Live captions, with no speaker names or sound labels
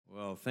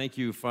Well, thank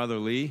you, Father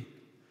Lee.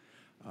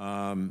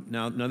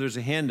 Now there's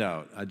a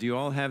handout. Do you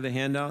all have the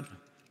handout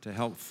to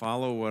help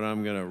follow what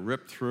I'm going to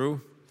rip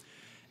through?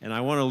 And I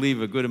want to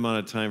leave a good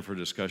amount of time for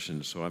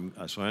discussion, so I'm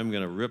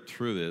going to rip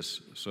through this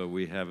so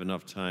we have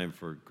enough time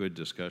for good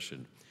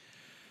discussion.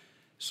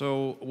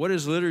 So what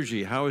is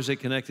liturgy? How is it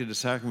connected to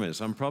sacraments?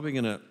 I'm probably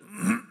going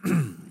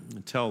to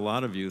tell a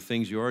lot of you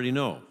things you already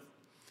know.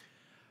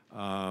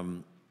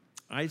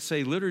 I'd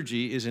say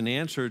liturgy is an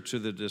answer to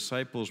the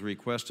disciples'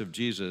 request of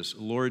Jesus,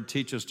 Lord,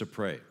 teach us to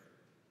pray.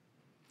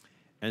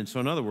 And so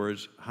in other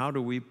words, how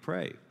do we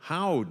pray?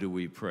 How do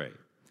we pray?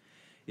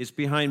 It's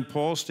behind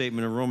Paul's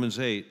statement in Romans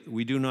 8,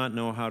 we do not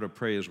know how to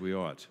pray as we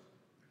ought.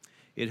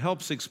 It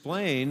helps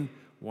explain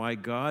why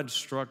God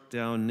struck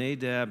down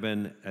Nadab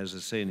and, as I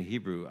say in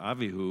Hebrew,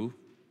 Avihu,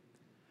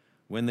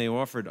 when they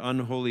offered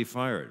unholy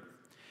fire.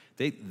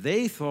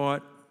 They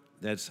thought,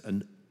 that's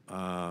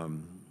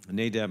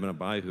Nadab and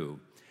Abihu,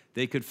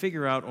 they could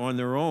figure out on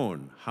their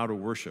own how to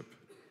worship,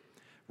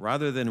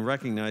 rather than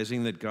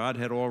recognizing that God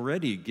had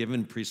already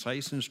given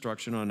precise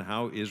instruction on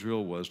how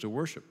Israel was to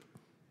worship.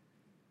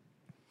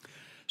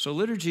 So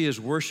liturgy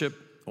is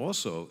worship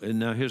also, and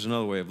now here's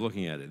another way of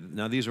looking at it.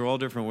 Now these are all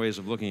different ways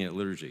of looking at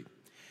liturgy.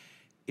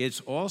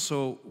 It's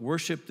also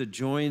worship that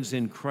joins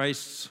in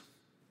Christ's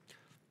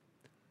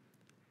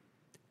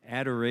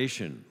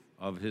adoration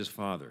of his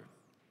Father,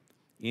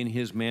 in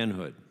his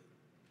manhood.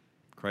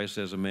 Christ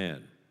as a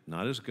man,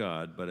 not as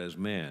God, but as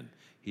man.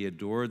 He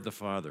adored the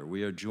Father.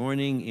 We are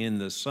joining in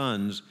the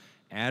Son's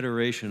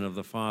adoration of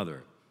the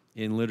Father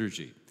in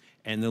liturgy.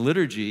 And the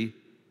liturgy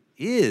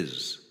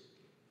is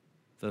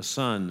the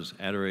Son's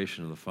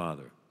adoration of the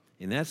Father.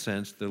 In that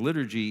sense, the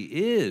liturgy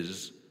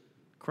is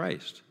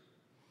Christ.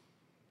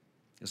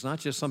 It's not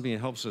just something that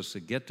helps us to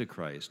get to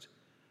Christ.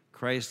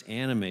 Christ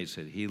animates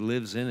it. He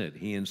lives in it.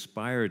 He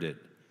inspired it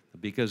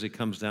because it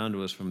comes down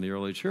to us from the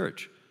early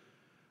church,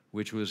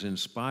 which was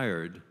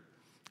inspired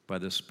by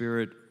the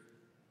Spirit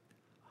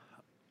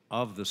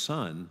of the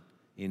Son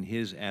in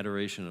his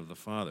adoration of the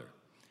Father.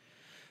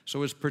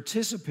 So it's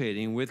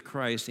participating with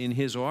Christ in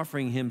his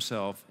offering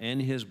himself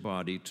and his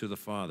body to the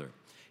Father.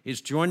 It's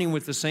joining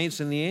with the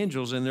saints and the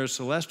angels in their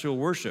celestial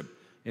worship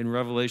in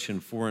Revelation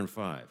 4 and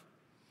 5.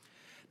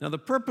 Now, the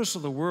purpose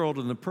of the world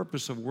and the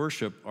purpose of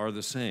worship are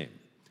the same,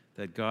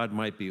 that God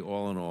might be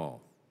all in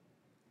all.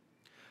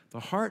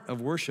 The heart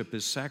of worship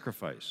is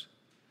sacrifice,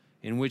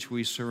 in which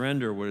we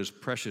surrender what is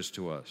precious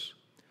to us.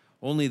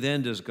 Only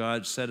then does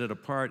God set it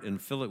apart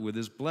and fill it with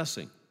his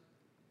blessing.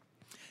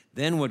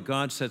 Then what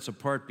God sets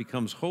apart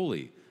becomes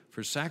holy,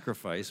 for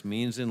sacrifice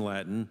means in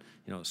Latin,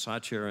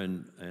 sacer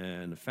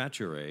and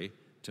facere,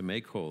 to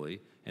make holy,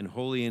 and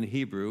holy in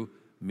Hebrew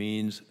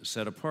means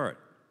set apart.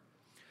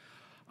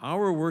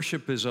 Our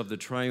worship is of the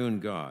triune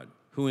God,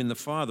 who in the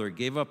Father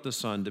gave up the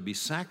Son to be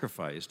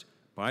sacrificed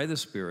by the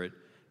Spirit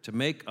to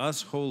make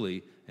us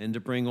holy and to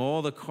bring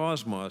all the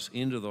cosmos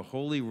into the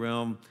holy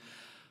realm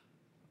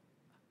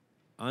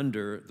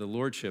under the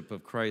lordship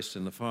of Christ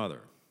and the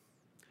Father.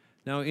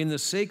 Now, in the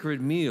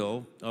sacred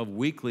meal of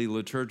weekly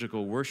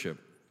liturgical worship,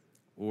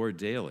 or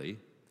daily,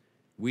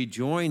 we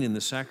join in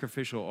the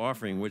sacrificial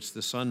offering which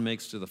the Son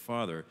makes to the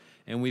Father,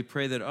 and we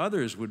pray that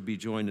others would be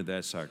joined to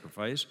that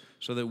sacrifice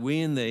so that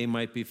we and they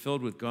might be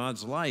filled with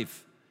God's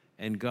life,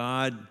 and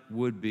God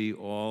would be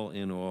all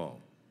in all.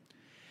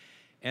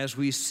 As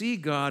we see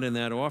God in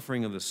that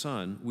offering of the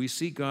Son, we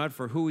see God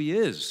for who he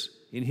is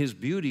in his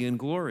beauty and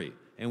glory,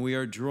 and we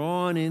are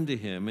drawn into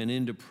him and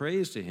into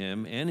praise to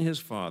him and his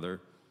Father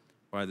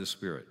by the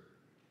Spirit.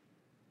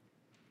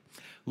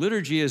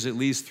 Liturgy is at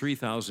least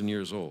 3,000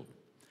 years old.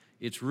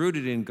 It's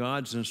rooted in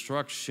God's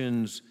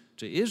instructions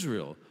to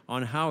Israel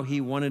on how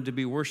he wanted to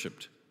be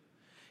worshiped.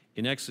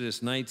 In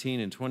Exodus 19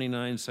 and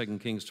 29, 2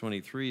 Kings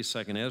 23, 2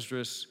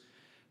 Esdras,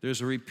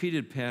 there's a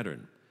repeated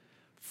pattern.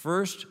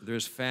 First,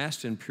 there's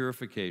fast and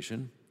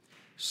purification.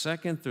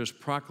 Second, there's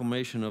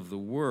proclamation of the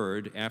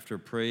word after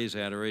praise,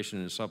 adoration,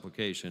 and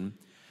supplication.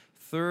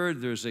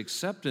 Third, there's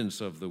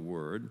acceptance of the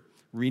word,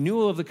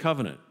 renewal of the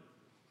covenant,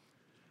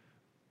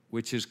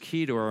 which is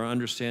key to our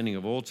understanding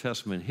of Old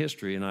Testament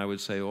history, and I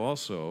would say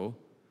also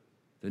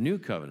the New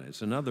Covenant.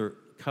 It's another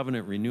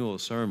covenant renewal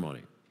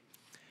ceremony.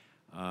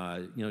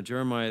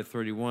 Jeremiah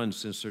 31,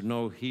 since there's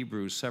no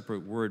Hebrew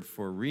separate word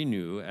for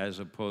renew as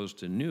opposed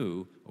to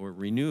new, or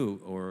renew,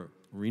 or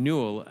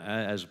renewal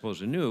as opposed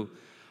to new,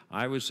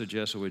 I would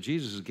suggest that what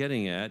Jesus is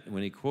getting at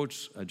when he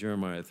quotes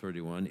Jeremiah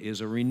 31 is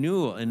a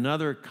renewal,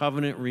 another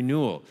covenant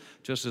renewal,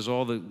 just as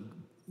all the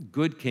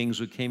good kings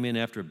who came in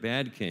after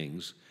bad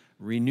kings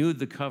renewed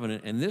the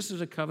covenant, and this is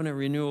a covenant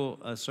renewal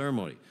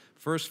ceremony.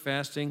 First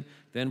fasting,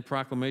 then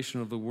proclamation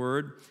of the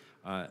word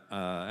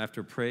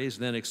after praise,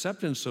 then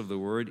acceptance of the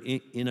word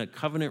in a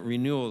covenant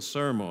renewal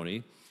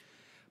ceremony.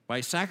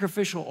 By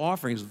sacrificial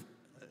offerings,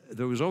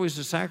 there was always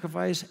a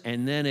sacrifice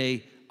and then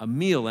a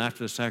meal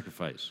after the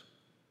sacrifice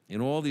in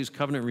all these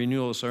covenant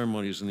renewal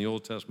ceremonies in the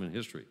Old Testament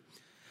history.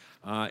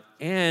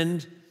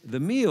 And the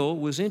meal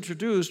was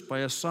introduced by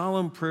a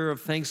solemn prayer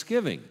of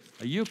thanksgiving.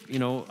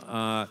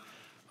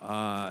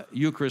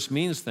 Eucharist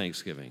means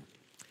thanksgiving.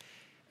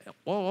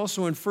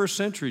 Also in first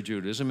century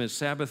Judaism, it's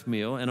Sabbath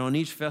meal, and on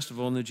each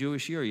festival in the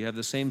Jewish year, you have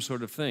the same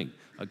sort of thing.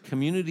 A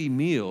community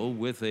meal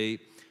with a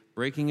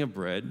breaking of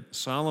bread,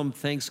 solemn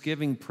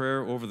thanksgiving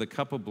prayer over the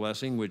cup of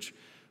blessing, which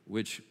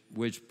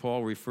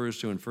Paul refers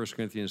to in 1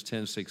 Corinthians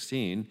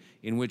 10:16,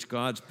 in which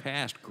God's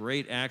past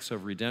great acts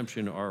of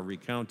redemption are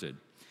recounted.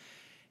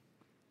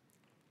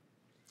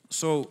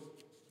 So,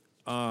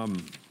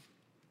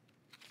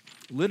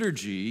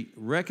 liturgy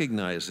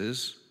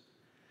recognizes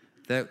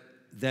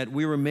that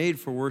we were made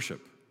for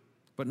worship,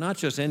 but not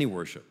just any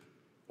worship.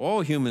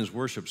 All humans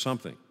worship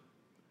something.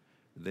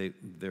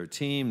 Their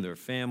team, their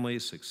family,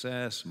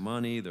 success,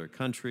 money, their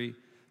country.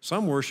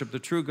 Some worship the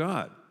true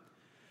God.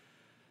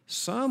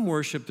 Some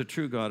worship the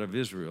true God of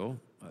Israel.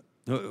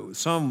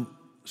 Some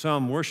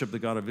worship the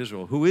God of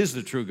Israel, who is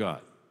the true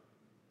God.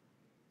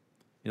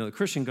 You know, the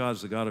Christian God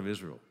is the God of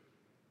Israel,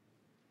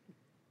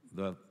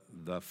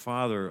 the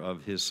Father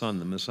of his Son,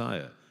 the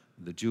Messiah,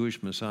 the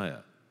Jewish Messiah.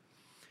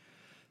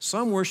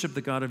 Some worship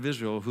the God of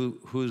Israel,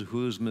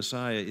 whose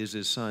Messiah is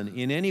his Son,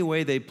 in any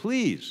way they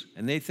please,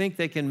 and they think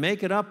they can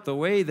make it up the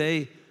way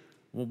they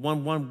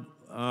want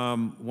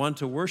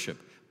to worship.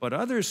 But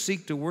others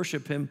seek to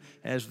worship him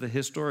as the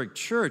historic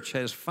church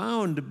has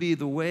found to be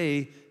the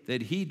way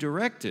that he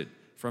directed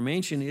from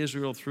ancient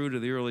Israel through to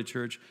the early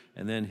church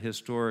and then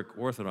historic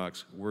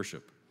Orthodox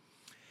worship.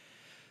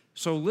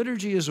 So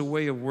liturgy is a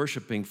way of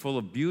worshiping full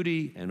of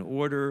beauty and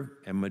order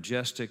and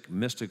majestic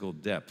mystical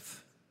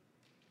depth.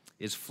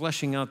 It's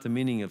fleshing out the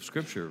meaning of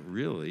Scripture,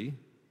 really.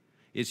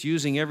 It's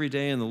using every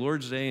day and the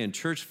Lord's Day and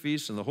church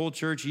feasts and the whole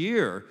church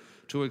year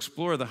to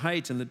explore the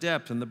height and the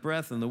depth and the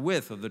breadth and the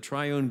width of the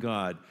triune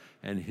God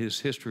and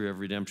his history of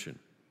redemption.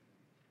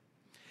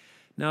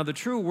 Now, the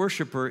true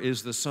worshiper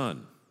is the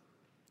Son,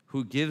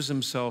 who gives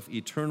himself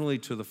eternally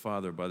to the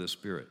Father by the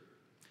Spirit,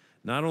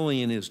 not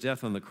only in his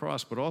death on the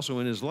cross, but also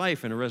in his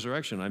life and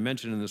resurrection. I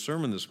mentioned in the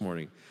sermon this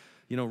morning,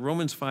 you know,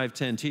 Romans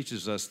 5:10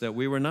 teaches us that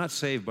we were not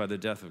saved by the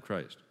death of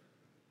Christ.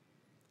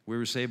 We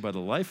were saved by the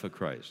life of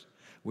Christ.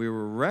 We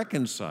were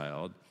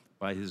reconciled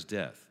by his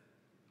death.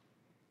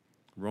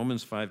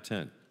 Romans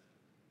 5:10.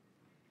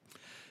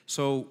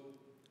 So,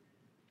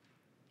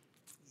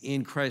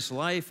 in Christ's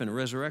life and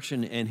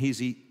resurrection and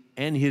his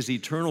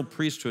eternal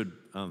priesthood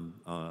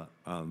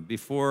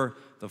before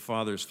the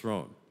Father's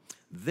throne,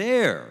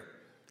 there,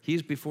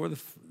 he's before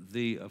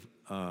the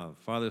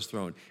Father's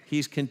throne.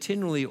 He's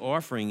continually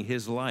offering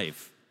his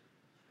life.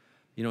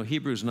 You know,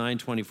 Hebrews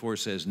 9:24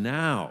 says,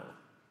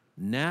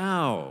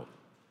 now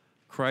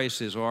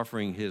Christ is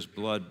offering his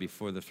blood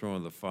before the throne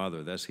of the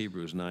Father. That's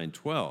Hebrews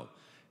 9:12.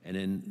 And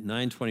in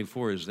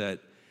 9:24 is that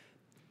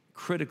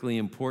critically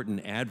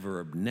important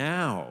adverb,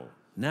 now.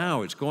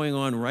 Now, it's going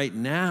on right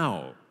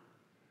now.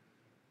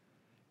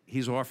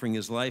 He's offering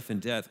his life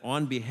and death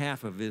on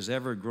behalf of his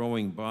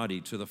ever-growing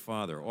body to the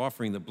Father,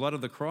 offering the blood of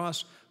the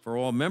cross for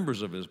all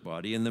members of his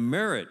body and the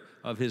merit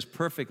of his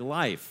perfect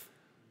life,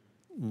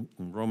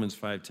 Romans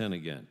 5:10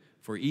 again,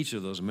 for each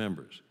of those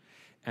members.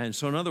 And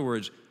so, in other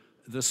words,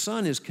 the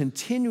Son is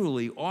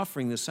continually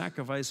offering the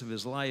sacrifice of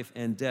his life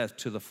and death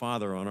to the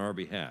Father on our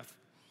behalf.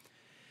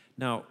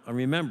 Now,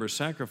 remember,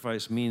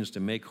 sacrifice means to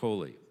make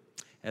holy.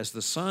 As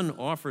the Son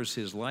offers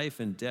his life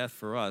and death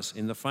for us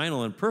in the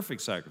final and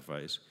perfect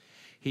sacrifice,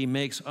 he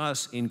makes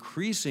us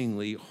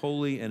increasingly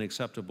holy and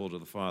acceptable to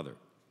the Father.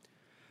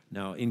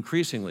 Now,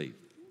 increasingly,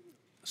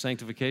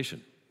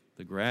 sanctification,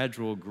 the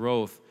gradual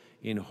growth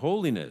in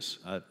holiness,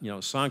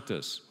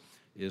 sanctus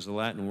is the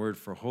Latin word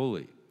for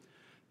holy.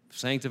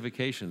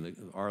 Sanctification,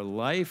 our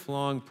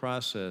lifelong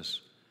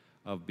process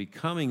of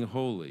becoming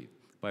holy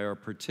by our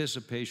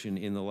participation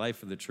in the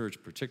life of the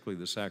church, particularly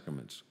the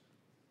sacraments,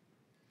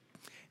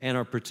 and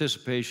our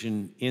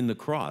participation in the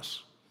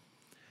cross,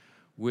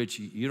 which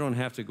you don't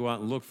have to go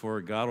out and look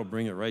for. God will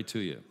bring it right to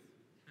you.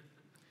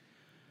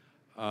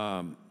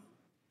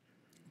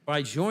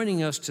 By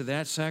joining us to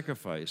that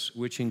sacrifice,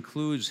 which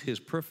includes his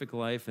perfect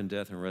life and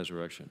death and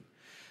resurrection,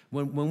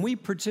 when we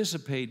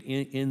participate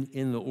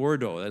in the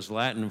ordo, as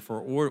Latin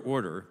for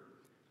order,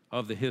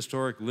 of the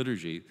historic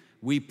liturgy,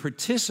 we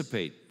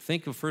participate.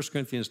 Think of 1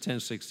 Corinthians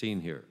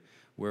 10:16 here,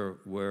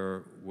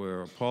 where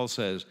Paul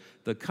says,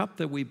 the cup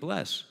that we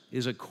bless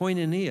is a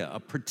koinonia, a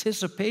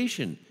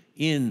participation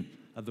in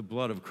the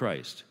blood of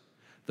Christ.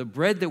 The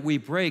bread that we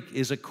break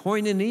is a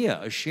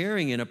koinonia, a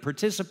sharing and a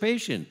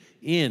participation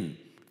in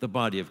the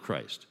body of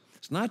Christ.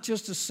 It's not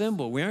just a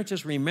symbol. We aren't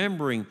just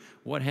remembering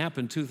what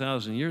happened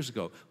 2,000 years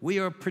ago. We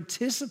are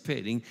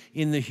participating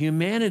in the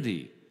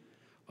humanity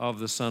of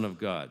the Son of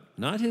God,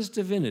 not his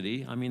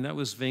divinity. I mean, that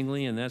was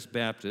Zwingli and that's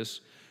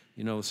Baptist.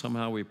 You know,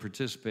 somehow we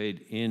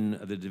participate in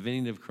the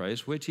divinity of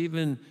Christ, which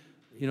even,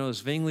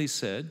 Zwingli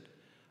said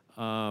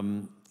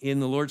in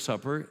the Lord's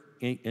Supper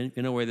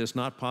in a way that's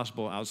not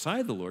possible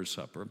outside the Lord's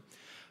Supper.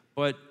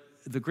 But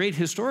the great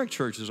historic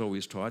church has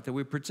always taught that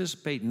we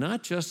participate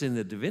not just in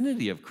the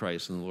divinity of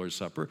Christ in the Lord's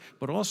Supper,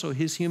 but also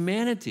his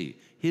humanity,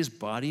 his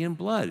body and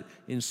blood,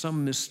 in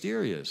some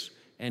mysterious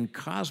and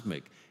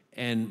cosmic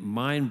and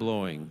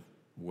mind-blowing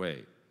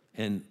way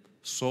and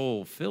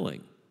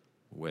soul-filling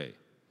way.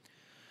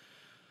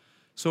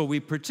 So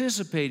we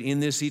participate in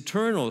this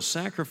eternal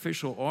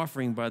sacrificial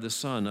offering by the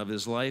Son of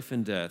his life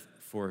and death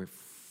for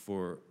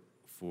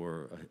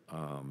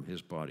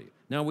his body.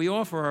 Now, we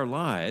offer our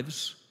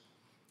lives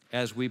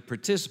as we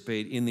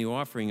participate in the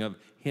offering of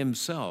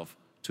himself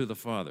to the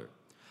Father.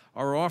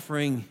 Our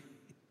offering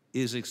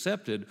is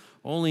accepted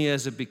only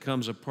as it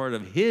becomes a part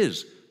of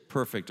his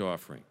perfect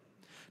offering.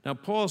 Now,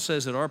 Paul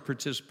says that our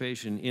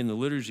participation in the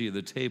liturgy of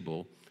the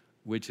table,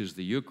 which is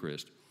the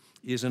Eucharist,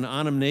 is an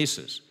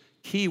anamnesis,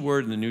 key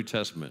word in the New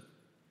Testament.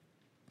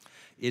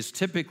 It's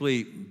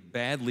typically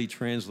badly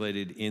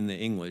translated in the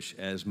English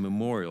as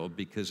memorial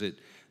because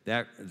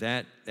that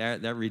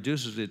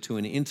reduces it to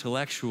an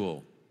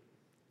intellectual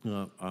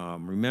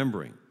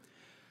remembering.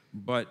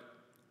 But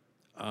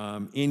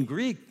in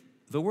Greek,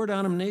 the word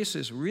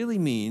anamnesis really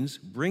means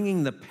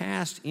bringing the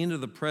past into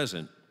the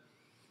present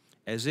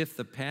as if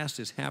the past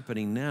is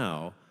happening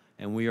now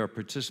and we are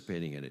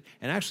participating in it.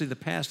 And actually, the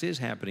past is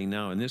happening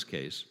now in this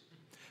case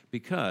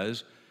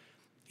because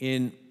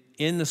in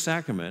the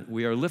sacrament,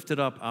 we are lifted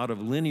up out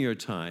of linear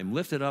time,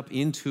 lifted up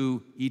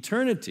into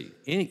eternity,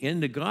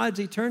 into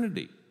God's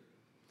eternity,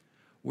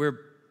 where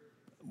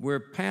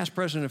past,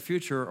 present, and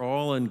future are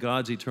all in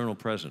God's eternal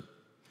present,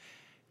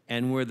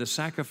 and where the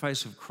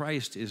sacrifice of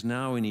Christ is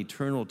now in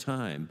eternal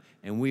time,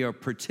 and we are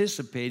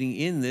participating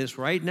in this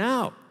right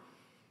now.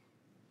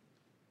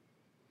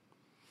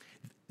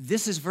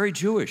 This is very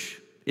Jewish.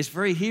 It's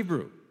very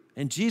Hebrew.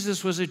 And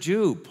Jesus was a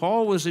Jew.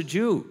 Paul was a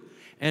Jew.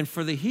 And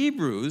for the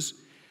Hebrews,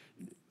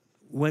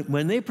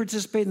 when they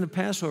participate in the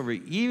Passover,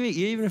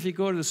 even if you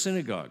go to the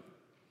synagogue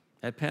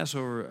at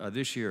Passover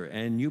this year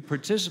and you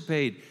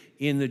participate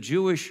in the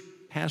Jewish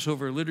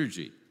Passover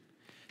liturgy,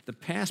 the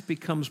past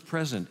becomes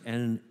present.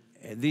 And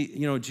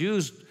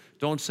Jews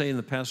don't say in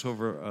the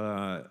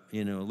Passover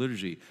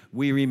liturgy,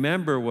 we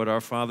remember what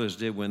our fathers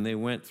did when they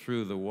went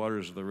through the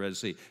waters of the Red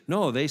Sea.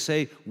 No, they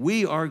say,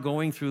 we are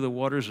going through the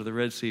waters of the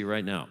Red Sea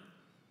right now.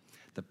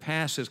 The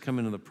past has come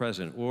into the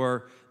present,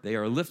 or they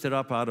are lifted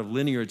up out of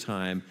linear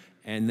time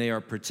and they are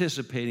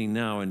participating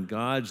now in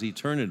God's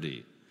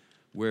eternity,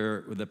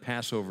 where the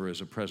Passover is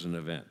a present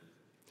event.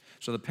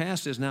 So the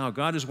past is now,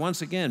 God is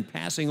once again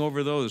passing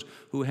over those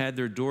who had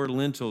their door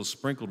lintels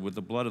sprinkled with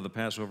the blood of the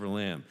Passover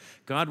lamb.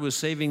 God was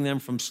saving them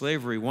from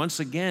slavery once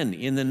again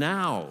in the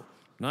now,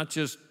 not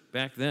just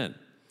back then.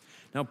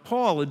 Now,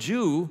 Paul, a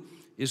Jew,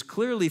 is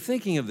clearly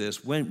thinking of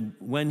this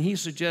when he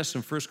suggests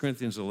in 1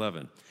 Corinthians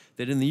 11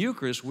 that in the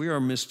Eucharist we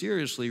are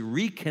mysteriously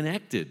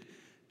reconnected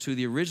to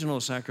the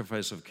original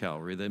sacrifice of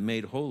Calvary that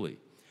made holy.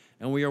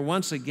 And we are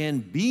once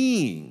again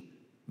being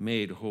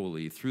made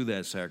holy through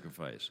that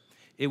sacrifice.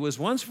 It was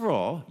once for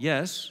all,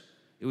 yes.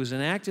 It was an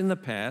act in the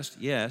past,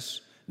 yes.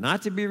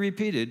 Not to be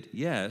repeated,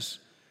 yes.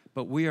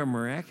 But we are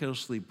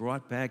miraculously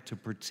brought back to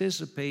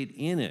participate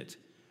in it,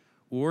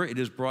 or it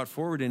is brought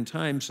forward in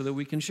time so that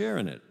we can share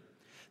in it.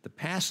 The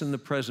past and the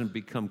present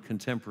become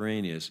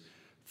contemporaneous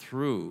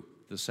through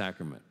the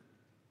sacrament.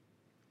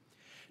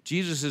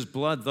 Jesus'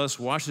 blood thus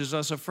washes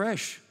us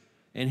afresh,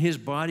 and his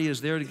body is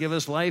there to give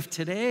us life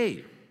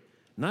today,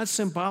 not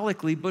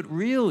symbolically, but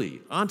really,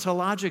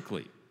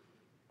 ontologically.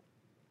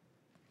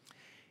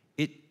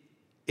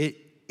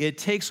 It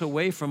takes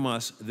away from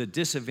us the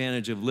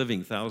disadvantage of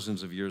living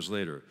thousands of years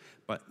later.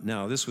 But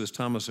now, this was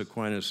Thomas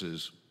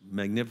Aquinas'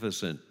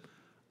 magnificent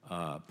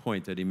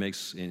point that he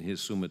makes in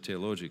his Summa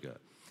Theologica.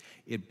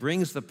 It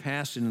brings the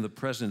past into the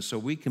present so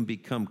we can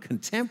become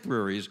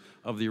contemporaries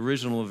of the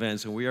original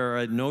events, and we are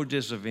at no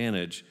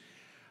disadvantage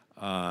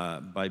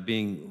by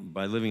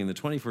living in the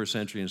 21st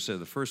century instead of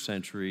the first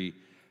century,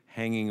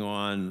 hanging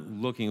on,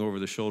 looking over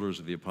the shoulders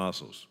of the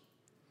apostles.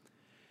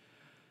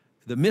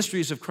 The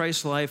mysteries of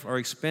Christ's life are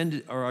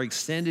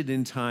extended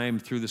in time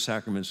through the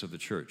sacraments of the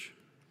church.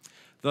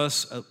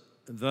 Thus,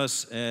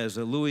 as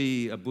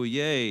Louis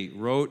Bouillet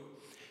wrote,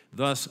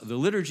 thus, the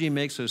liturgy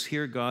makes us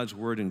hear God's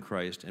word in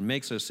Christ and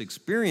makes us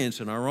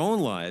experience in our own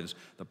lives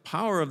the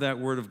power of that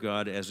word of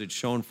God as it's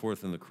shown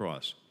forth in the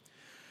cross.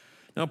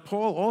 Now,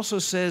 Paul also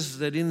says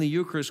that in the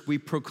Eucharist we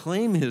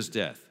proclaim his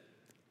death.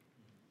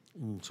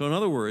 So, in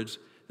other words,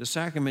 the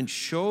sacrament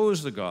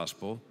shows the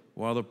gospel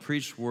while the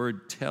preached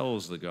word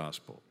tells the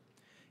gospel.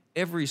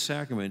 Every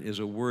sacrament is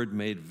a word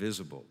made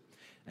visible.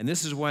 And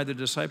this is why the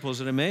disciples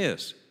at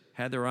Emmaus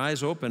had their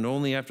eyes opened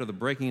only after the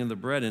breaking of the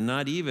bread and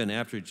not even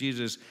after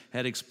Jesus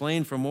had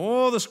explained from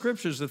all the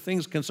scriptures the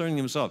things concerning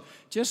himself.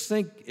 Just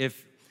think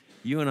if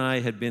you and I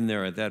had been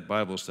there at that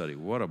Bible study.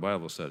 What a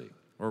Bible study.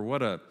 Or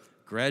what a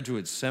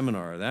graduate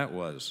seminar that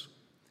was.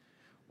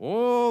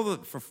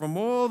 From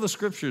all the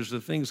scriptures, the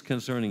things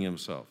concerning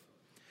himself.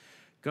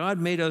 God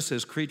made us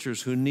as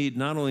creatures who need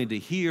not only to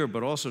hear,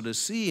 but also to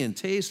see and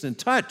taste and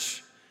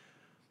touch.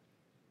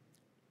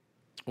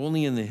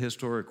 Only in the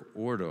historic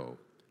ordo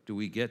do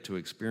we get to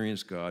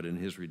experience God in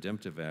his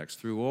redemptive acts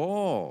through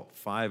all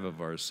 5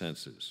 of our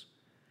senses.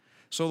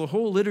 So the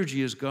whole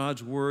liturgy is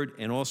God's word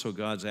and also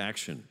God's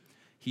action.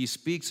 He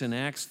speaks and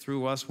acts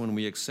through us when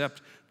we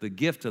accept the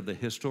gift of the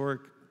historic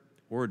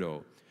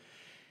ordo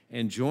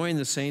and join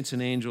the saints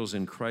and angels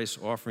in Christ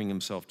offering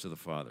himself to the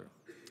Father.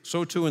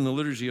 So too in the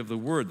liturgy of the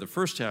Word, the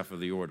first half of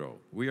the Ordo.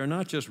 We are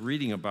not just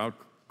reading about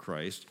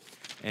Christ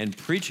and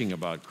preaching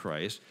about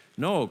Christ.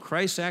 No,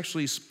 Christ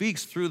actually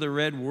speaks through the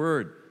read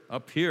word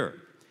up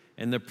here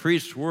and the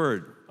preached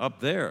word up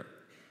there.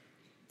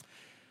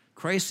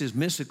 Christ is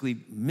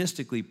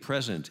mystically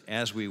present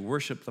as we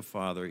worship the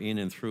Father in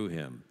and through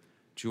him,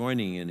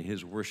 joining in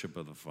his worship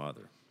of the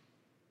Father,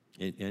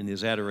 in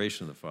his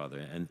adoration of the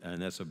Father.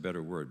 And that's a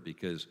better word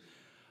because,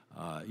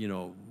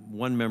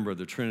 one member of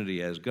the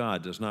Trinity as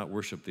God does not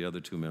worship the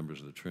other two members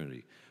of the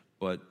Trinity.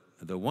 But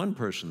the one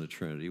person of the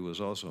Trinity was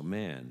also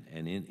man,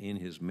 and in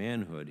his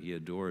manhood, he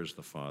adores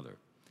the Father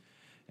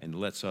and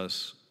lets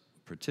us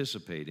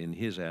participate in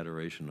his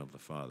adoration of the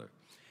Father.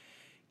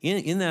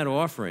 In that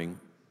offering,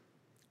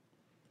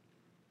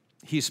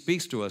 he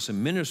speaks to us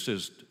and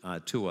ministers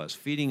to us,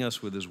 feeding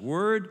us with his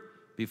word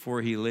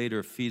before he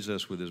later feeds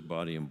us with his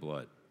body and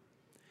blood.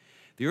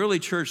 The early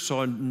church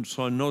saw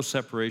no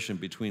separation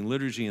between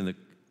liturgy and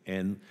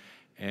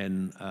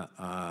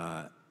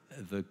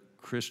the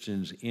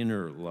Christian's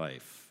inner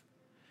life.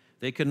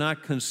 They could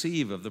not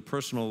conceive of the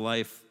personal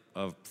life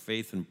of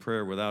faith and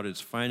prayer without its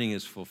finding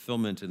its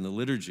fulfillment in the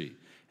liturgy,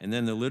 and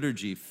then the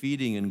liturgy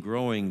feeding and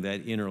growing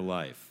that inner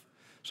life.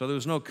 So there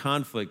was no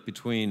conflict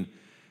between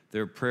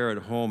their prayer at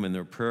home and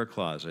their prayer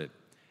closet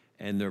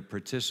and their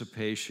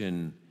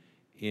participation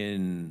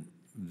in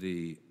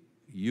the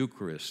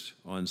Eucharist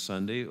on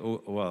Sunday.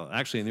 Well,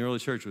 actually, in the early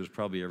church, it was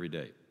probably every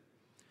day.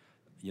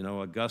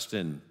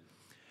 Augustine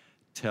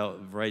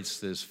writes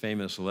this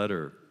famous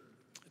letter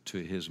to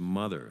his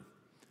mother,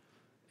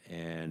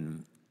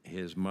 and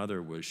his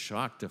mother was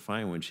shocked to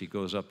find when she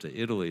goes up to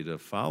Italy to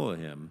follow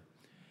him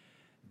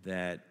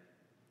that,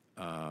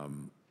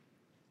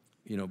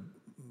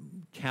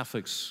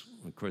 Catholics,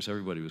 of course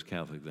everybody was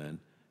Catholic then,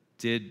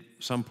 did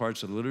some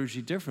parts of the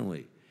liturgy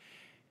differently.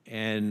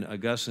 And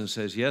Augustine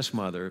says, yes,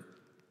 mother,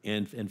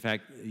 and in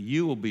fact,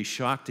 you will be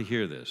shocked to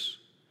hear this,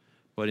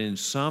 but in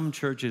some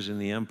churches in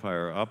the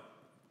empire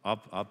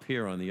up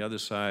here on the other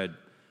side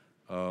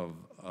of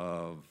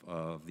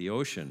the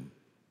ocean,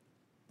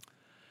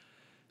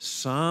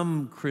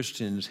 some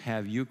Christians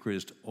have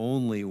Eucharist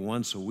only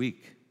once a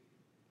week.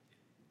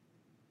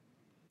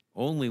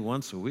 Only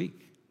once a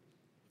week.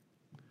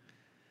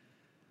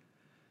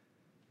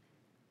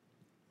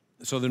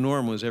 So the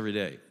norm was every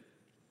day.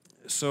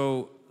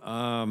 So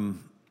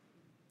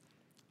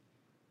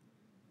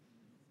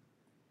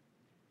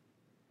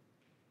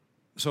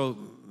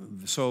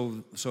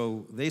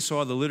they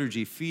saw the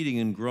liturgy feeding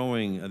and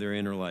growing their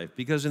inner life,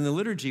 because in the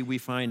liturgy we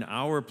find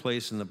our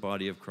place in the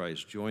body of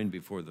Christ, joined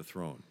before the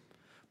throne.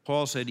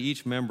 Paul said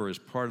each member is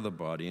part of the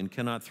body and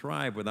cannot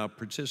thrive without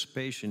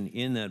participation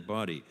in that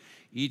body.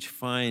 Each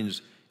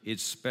finds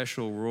its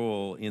special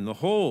role in the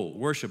whole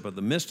worship of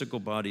the mystical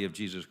body of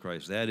Jesus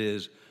Christ, that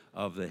is,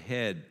 of the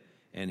head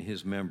and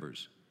his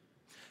members.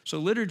 So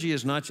liturgy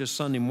is not just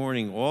Sunday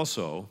morning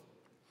also,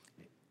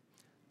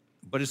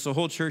 but it's the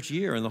whole church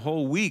year and the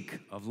whole week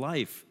of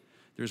life.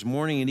 There's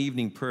morning and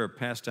evening prayer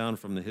passed down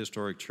from the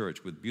historic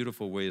church with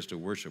beautiful ways to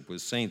worship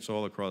with saints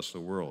all across the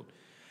world.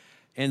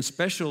 And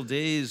special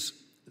days,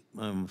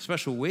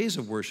 special ways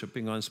of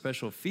worshiping on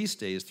special feast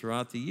days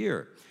throughout the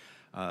year,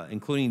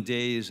 including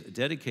days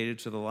dedicated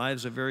to the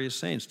lives of various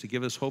saints to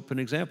give us hope and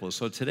example.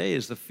 So today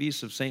is the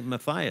feast of St.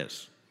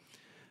 Matthias,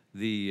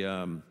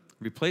 the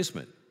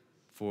replacement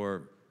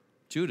for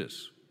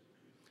Judas.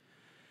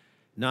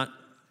 Not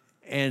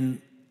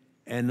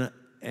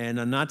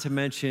to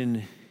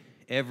mention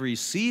every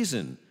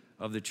season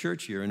of the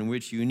church year in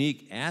which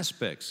unique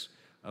aspects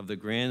of the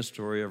grand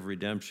story of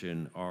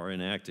redemption are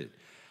enacted.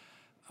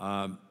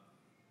 John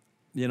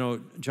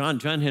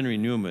Henry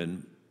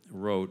Newman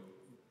wrote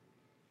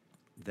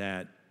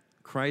that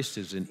Christ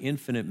is an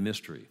infinite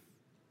mystery.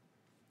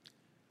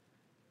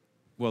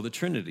 Well, the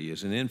Trinity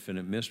is an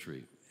infinite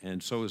mystery,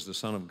 and so is the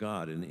Son of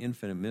God, an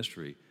infinite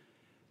mystery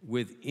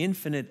with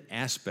infinite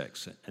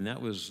aspects, and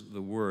that was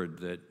the word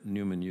that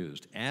Newman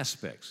used,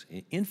 aspects,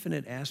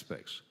 infinite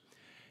aspects.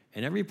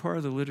 And every part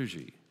of the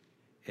liturgy,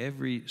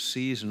 every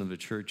season of the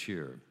church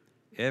year,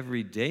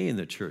 every day in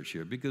the church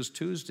year, because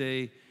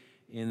Tuesday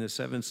in the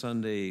seventh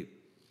Sunday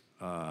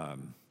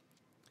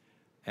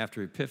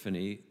after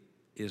Epiphany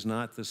is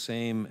not the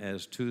same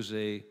as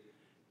Tuesday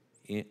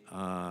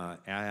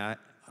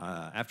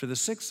after the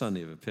sixth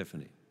Sunday of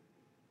Epiphany.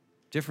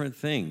 Different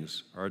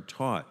things are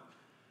taught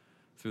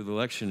through the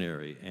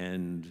lectionary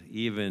and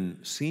even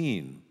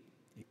seen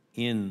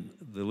in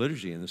the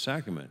liturgy and the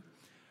sacrament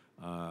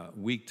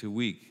week to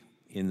week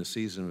in the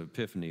season of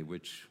Epiphany,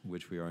 which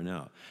we are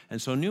now.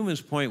 And so Newman's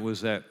point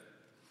was that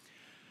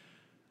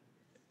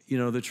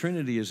the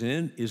Trinity is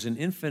an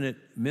infinite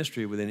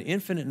mystery with an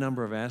infinite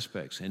number of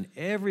aspects, and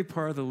every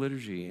part of the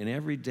liturgy and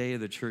every day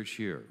of the church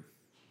year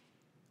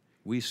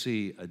we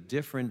see a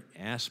different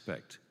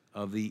aspect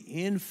of the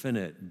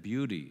infinite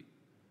beauty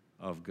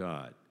of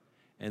God.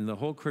 And the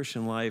whole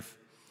Christian life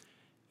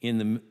in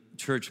the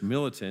church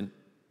militant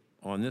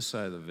on this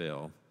side of the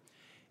veil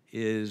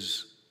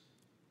is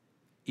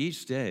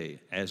each day,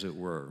 as it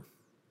were,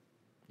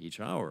 each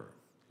hour,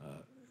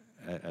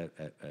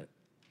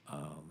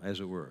 as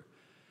it were.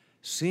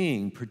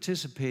 Seeing,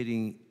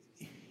 participating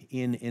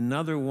in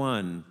another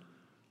one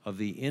of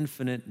the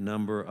infinite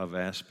number of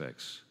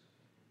aspects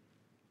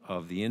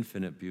of the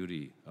infinite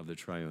beauty of the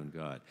triune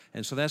God.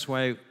 And so that's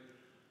why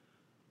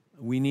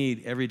we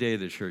need every day of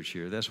the church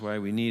year. That's why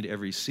we need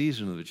every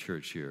season of the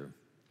church year.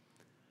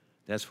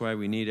 That's why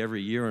we need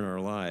every year in our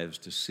lives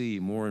to see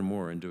more and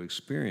more and to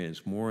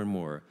experience more and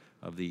more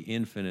of the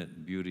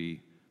infinite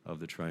beauty of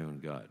the triune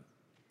God.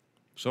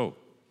 So,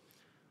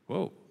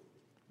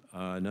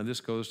 now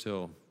this goes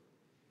till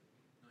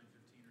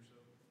 9:15 or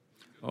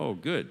so. Oh,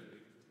 good.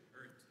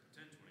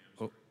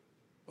 Or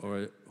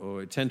 10:20.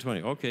 Or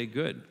 10:20. Okay,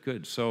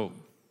 good. So,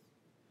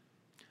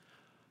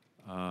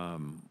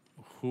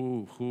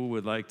 who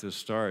would like to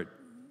start?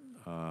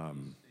 Stand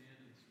and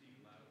speak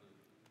loudly.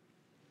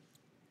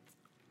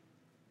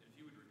 If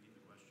you would repeat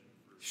the question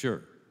first.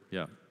 Sure.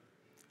 Yeah.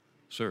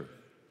 Sir. I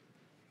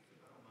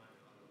don't mind,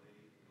 Father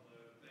Lee.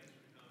 Hello. Thanks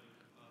for coming,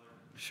 Father.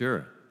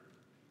 Sure.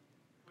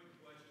 Quick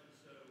question.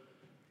 So, the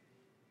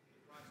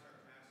Christ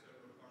our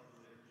Passover part of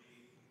the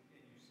liturgy,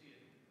 can you see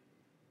it,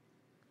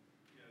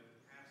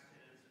 past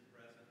tense and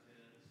present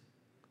tense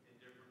in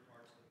different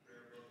parts of the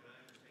prayer book? And I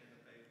understand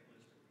the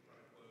faithfulness to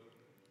try to quote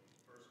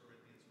 1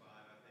 Corinthians 5,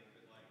 I think,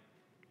 but like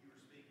you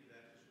were speaking to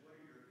that, just what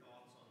are your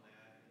thoughts on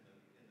that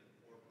in the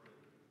corporate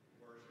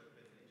worship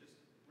and just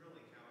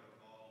really how it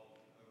evolved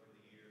over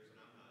the years? And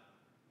I'm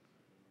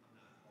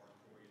not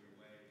hardcore either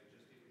way, but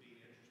just it would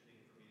be interesting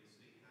for me to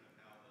see kind of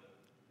how the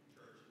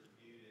church has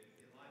viewed it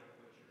in light of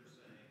what you're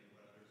saying and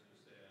what others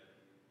have said.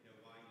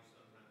 Why you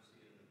sometimes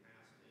see it in the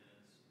past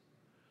tense,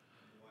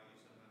 and why you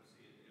sometimes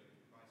see it.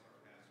 Christ our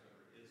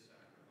Passover is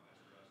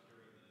sacrificed for us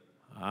during the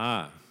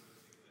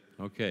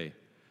Okay.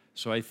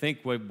 So I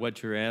think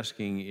what you're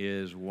asking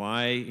is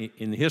why,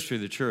 in the history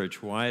of the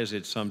church, why has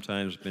it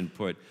sometimes been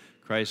put,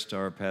 Christ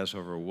our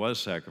Passover was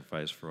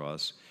sacrificed for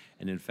us,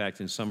 and in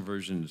fact, in some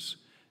versions,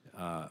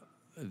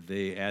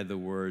 they add the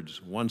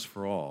words once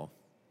for all,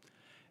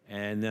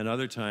 and then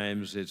other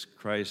times it's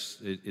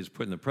Christ, it is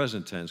put in the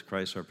present tense,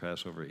 Christ our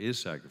Passover is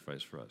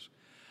sacrificed for us.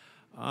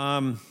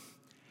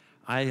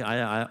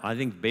 I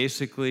think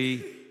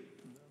basically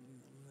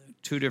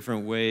two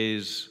different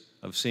ways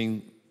of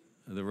seeing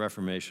the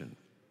Reformation.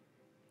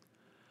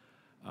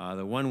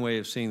 The one way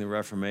of seeing the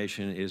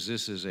Reformation is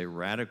this is a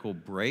radical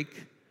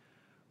break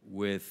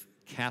with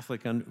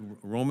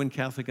Roman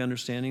Catholic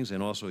understandings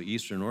and also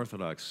Eastern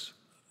Orthodox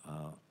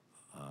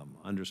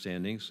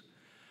understandings,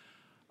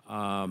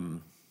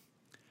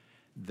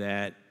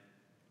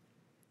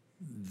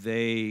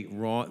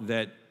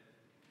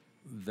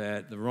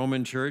 that the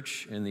Roman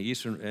Church and the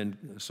Eastern,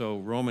 and so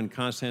Rome and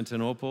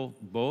Constantinople,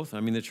 both,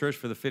 the church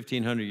for the first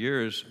 1,500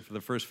 years,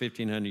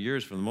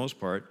 for the most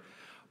part,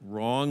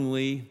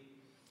 wrongly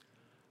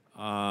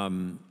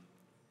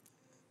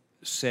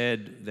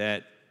said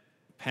that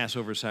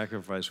Passover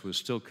sacrifice was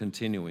still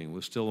continuing,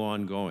 was still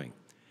ongoing.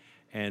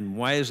 And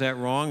why is that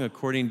wrong?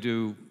 According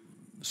to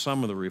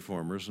some of the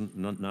reformers,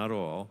 not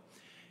all,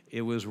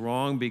 it was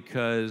wrong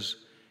because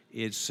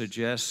it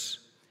suggests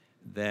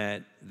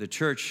that the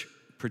church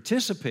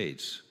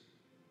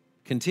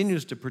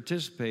continues to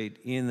participate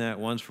in that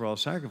once-for-all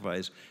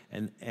sacrifice.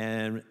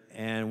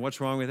 And what's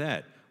wrong with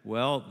that?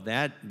 Well,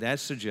 that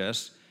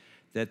suggests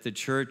that the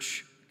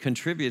church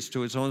contributes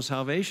to its own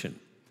salvation.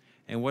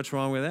 And what's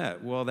wrong with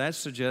that? Well, that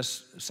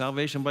suggests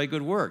salvation by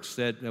good works,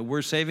 that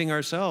we're saving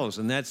ourselves,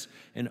 and that's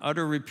an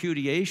utter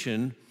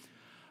repudiation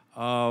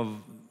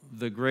of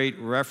the great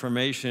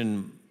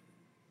Reformation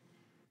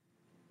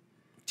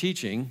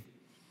teaching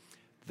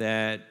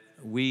that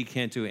we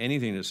can't do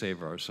anything to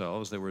save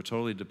ourselves, that we're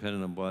totally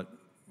dependent on what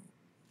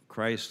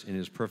Christ in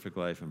his perfect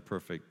life and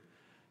perfect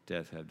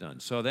death have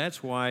done. So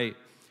that's why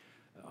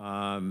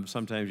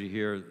sometimes you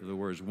hear the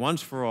words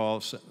once for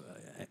all,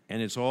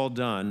 and it's all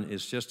done.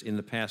 It's just in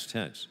the past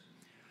tense.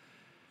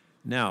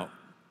 Now,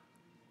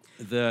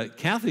 the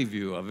Catholic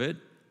view of it,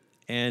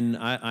 and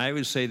I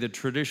would say the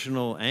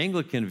traditional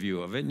Anglican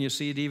view of it, and you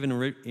see it even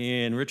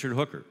in Richard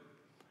Hooker,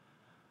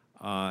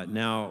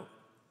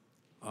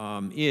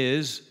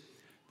 is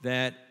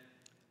that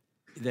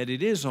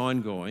it is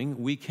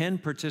ongoing. We can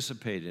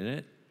participate in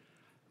it,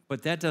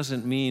 but that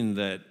doesn't mean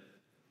that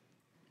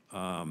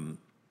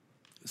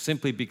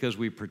simply because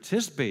we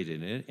participate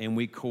in it and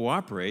we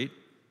cooperate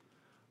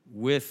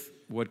with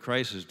what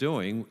Christ is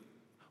doing,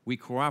 we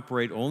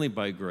cooperate only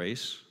by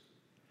grace,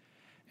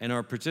 and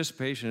our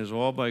participation is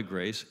all by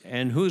grace.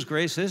 And whose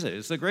grace is it?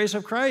 It's the grace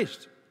of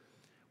Christ.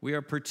 We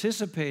are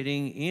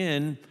participating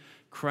in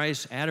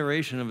Christ's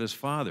adoration of his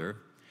Father,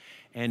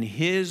 and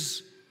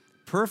his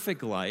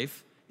perfect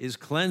life is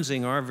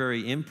cleansing our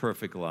very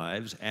imperfect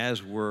lives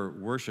as we're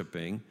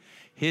worshiping.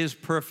 His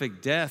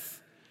perfect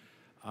death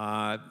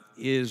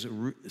is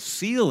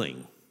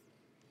sealing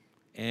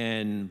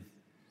and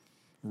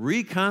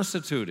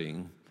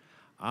reconstituting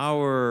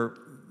our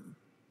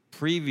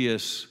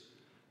previous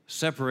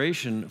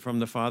separation from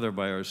the Father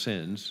by our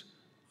sins.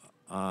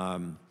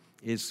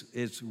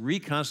 It's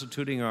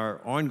reconstituting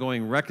our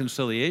ongoing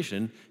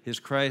reconciliation. His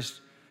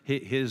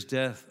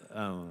death,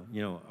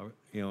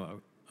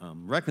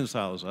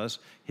 reconciles us.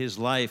 His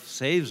life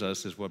saves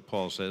us, is what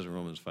Paul says in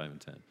Romans 5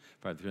 and 10.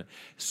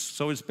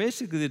 So it's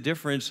basically the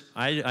difference,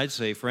 I'd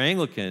say, for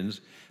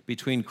Anglicans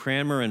between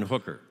Cranmer and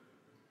Hooker.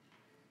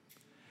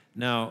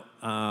 Now,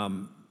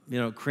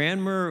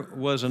 Cranmer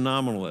was a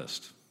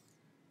nominalist.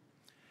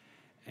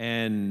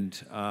 And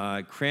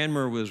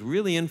Cranmer was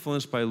really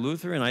influenced by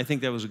Luther, and I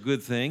think that was a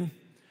good thing.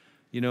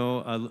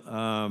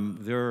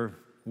 There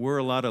were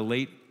a lot of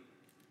late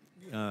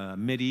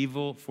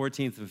medieval,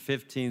 14th and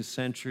 15th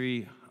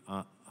century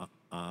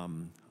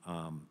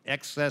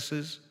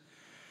excesses,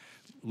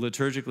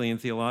 liturgically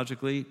and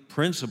theologically,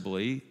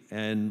 principally,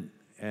 and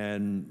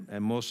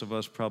most of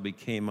us probably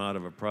came out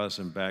of a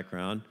Protestant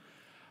background,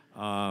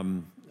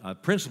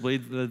 principally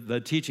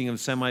the teaching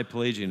of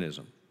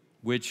semi-Pelagianism,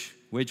 which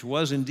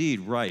was indeed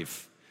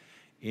rife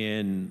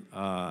in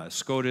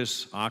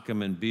Scotus,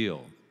 Occam, and Bede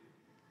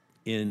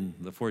in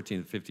the 14th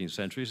and 15th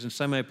centuries. And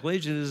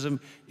semi-Pelagianism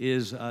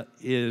is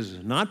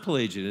not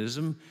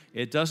Pelagianism.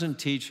 It doesn't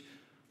teach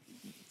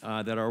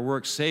that our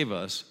works save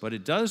us, but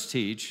it does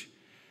teach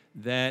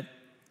that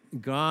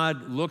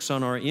God looks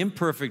on our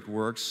imperfect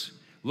works,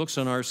 looks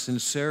on our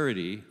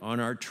sincerity, on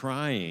our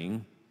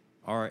trying,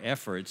 our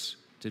efforts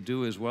to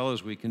do as well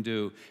as we can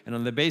do, and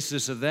on the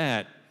basis of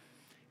that,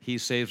 he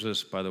saves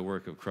us by the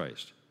work of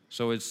Christ.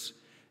 So it's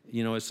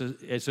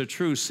a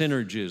true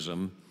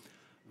synergism,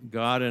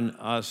 God and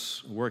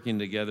us working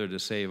together to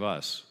save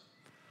us.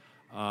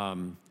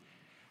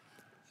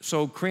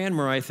 So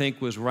Cranmer, I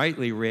think, was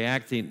rightly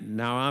reacting.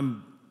 Now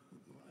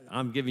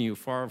I'm giving you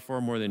far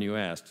more than you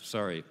asked.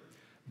 Sorry,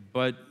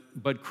 but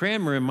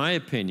Cranmer, in my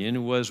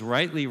opinion, was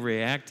rightly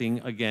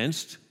reacting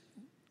against.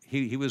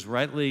 He was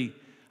rightly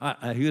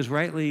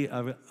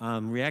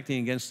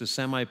reacting against the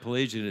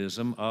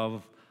semi-Pelagianism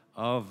of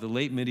the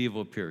late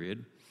medieval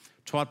period,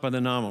 taught by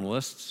the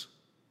nominalists,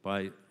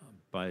 by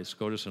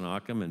Scotus and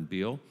Occam and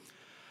Bede,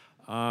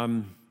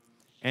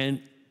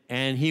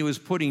 and he was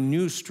putting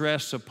new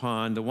stress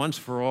upon the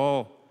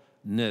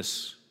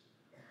once-for-all-ness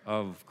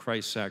of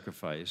Christ's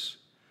sacrifice.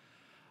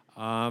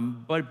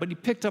 But he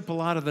picked up a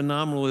lot of the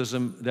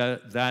nominalism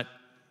that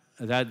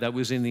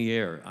was in the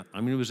air.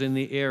 I mean, it was in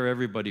the air.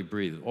 Everybody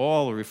breathed.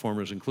 All the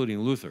reformers, including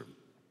Luther.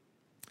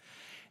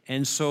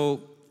 And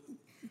so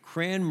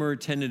Cranmer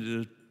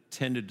tended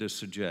to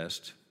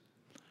suggest,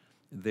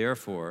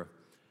 therefore,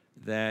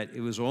 that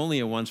it was only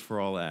a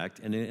once-for-all act,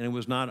 and it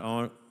was not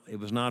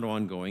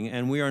ongoing,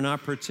 and we are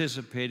not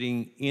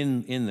participating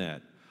in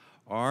that.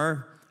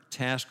 Our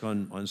task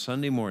on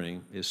Sunday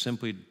morning is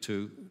simply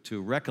to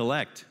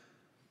recollect,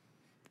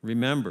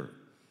 remember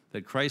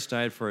that Christ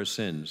died for our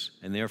sins,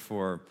 and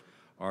therefore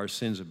our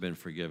sins have been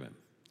forgiven.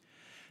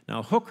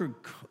 Now Hooker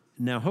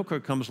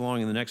comes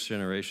along in the next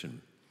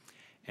generation,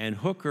 and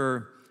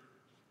Hooker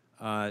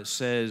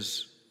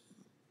says,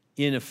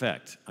 in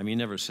effect, I mean,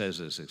 he never says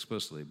this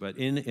explicitly, but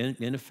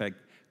in effect,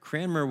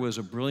 Cranmer was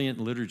a brilliant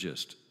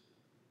liturgist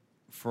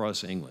for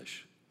us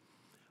English,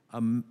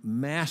 a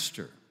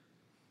master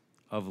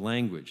of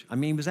language. I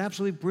mean, he was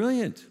absolutely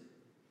brilliant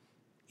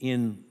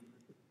in,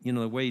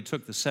 the way he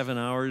took the 7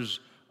 hours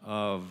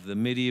of the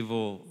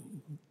medieval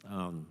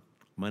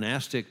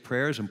monastic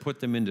prayers and put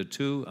them into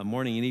 2, a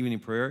morning and evening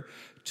prayer,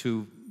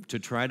 to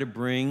try to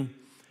bring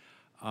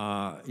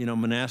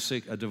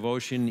monastic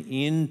devotion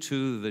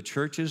into the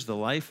churches, the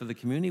life of the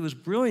community. It was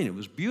brilliant. It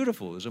was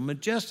beautiful. It was a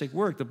majestic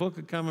work, the Book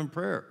of Common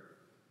Prayer.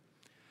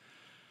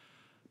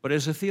 But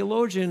as a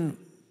theologian,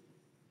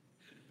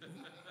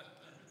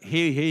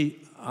 he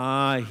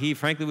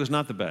frankly was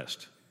not the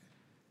best.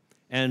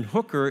 And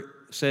Hooker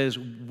says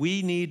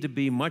we need to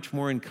be much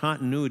more in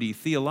continuity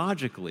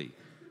theologically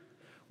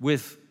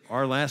with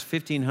our last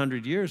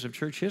 1,500 years of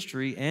church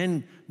history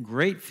and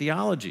great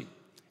theology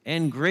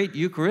and great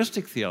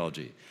Eucharistic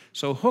theology.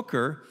 So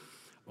Hooker,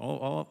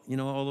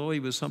 although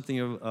he was something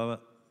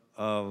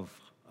of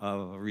a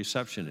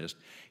receptionist,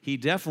 he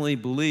definitely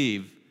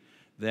believed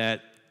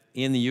that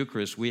in the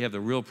Eucharist we have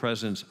the real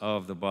presence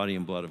of the body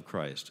and blood of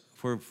Christ.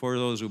 For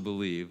those who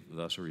believe,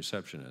 thus a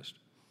receptionist.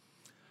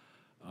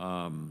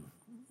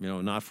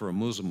 Not for a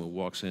Muslim who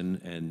walks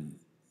in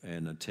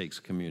and takes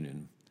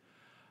communion.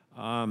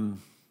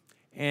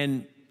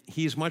 And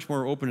he's much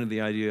more open to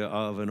the idea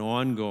of an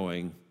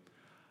ongoing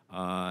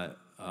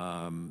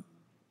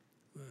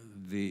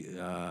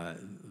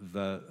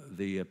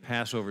the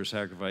Passover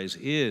sacrifice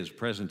is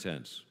present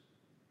tense,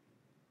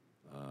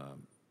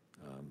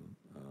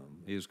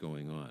 is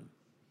going on.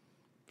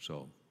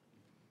 So,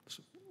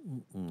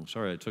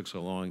 sorry it took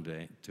so long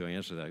to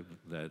answer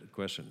that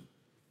question.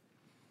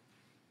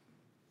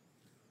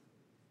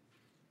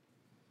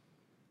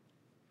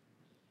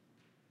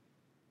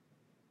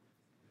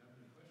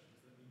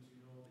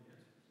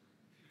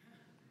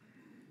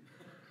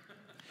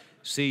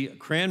 See,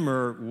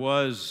 Cranmer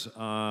was,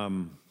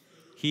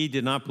 he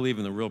did not believe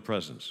in the real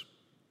presence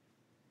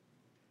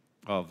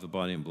of the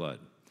body and blood.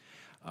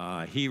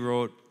 He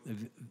wrote,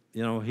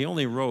 he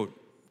only wrote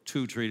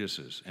 2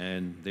 treatises,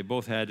 and they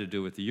both had to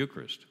do with the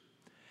Eucharist.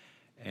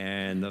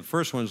 And the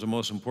first one is the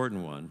most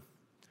important one.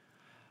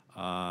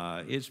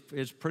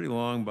 It's pretty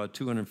long, about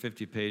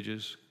 250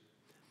 pages,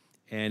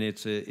 and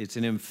it's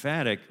an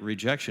emphatic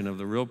rejection of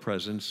the real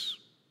presence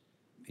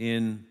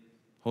in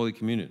Holy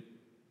Communion.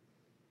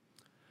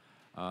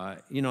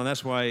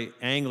 That's why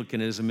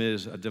Anglicanism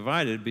is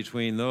divided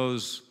between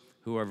those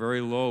who are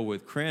very low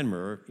with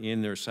Cranmer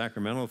in their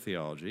sacramental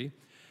theology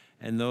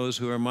and those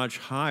who are much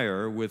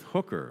higher with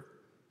Hooker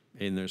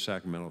in their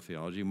sacramental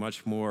theology,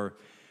 much more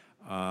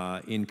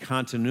in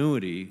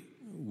continuity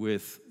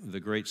with the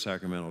great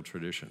sacramental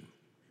tradition.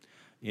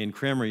 In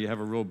Cranmer, you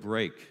have a real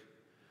break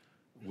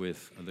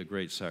with the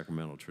great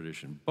sacramental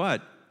tradition.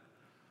 But,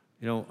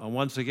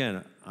 once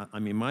again,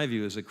 my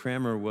view is that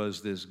Cranmer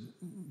was this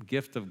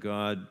gift of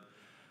God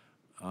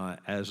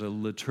as a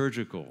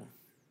liturgical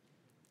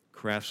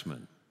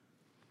craftsman.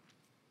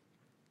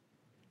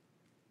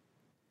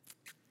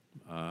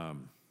 Yeah,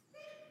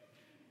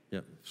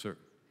 sir.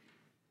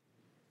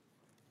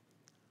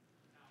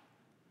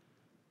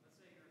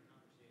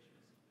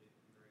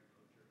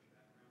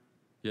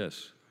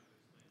 Yes.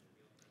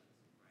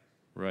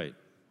 Right.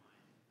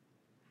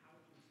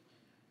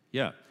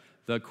 Yeah.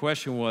 The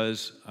question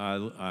was,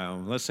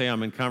 let's say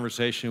I'm in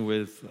conversation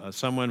with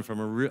someone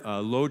from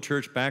a low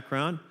church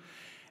background,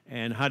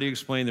 and how do you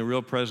explain the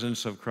real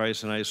presence of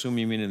Christ? And I assume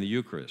you mean in the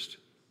Eucharist.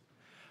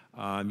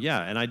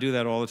 Yeah, and I do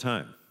that all the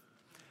time.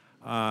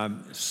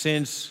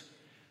 Since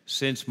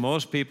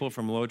most people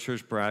from low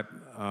church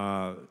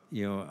a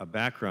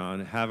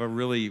background have a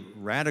really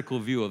radical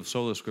view of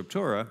sola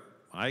scriptura,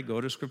 I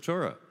go to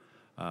scriptura.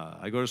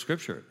 I go to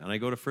Scripture, and I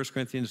go to 1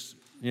 Corinthians,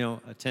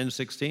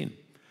 10:16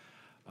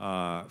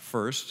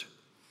 first,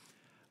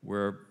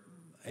 where,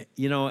 I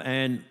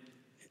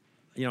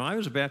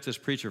was a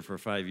Baptist preacher for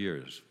 5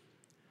 years,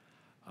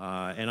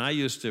 and I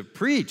used to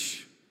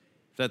preach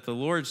that it's the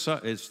Lord's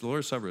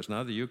Supper, it's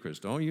not the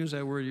Eucharist. Don't use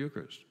that word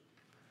Eucharist.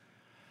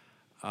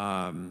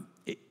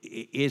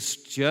 It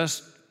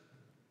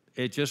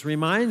just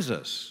reminds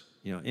us,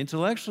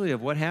 intellectually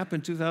of what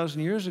happened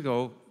 2,000 years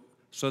ago,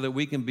 so that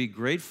we can be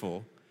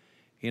grateful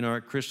in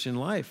our Christian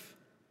life.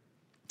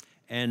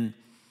 And,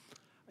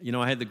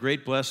 I had the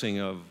great blessing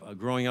of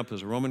growing up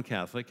as a Roman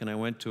Catholic, and I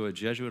went to a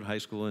Jesuit high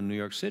school in New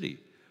York City,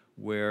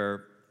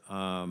 where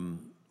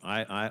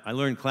I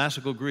learned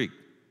classical Greek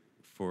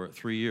for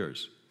 3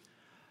 years.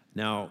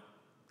 Now,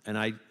 and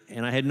I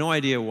had no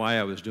idea why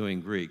I was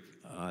doing Greek.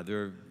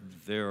 There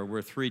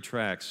were 3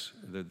 tracks.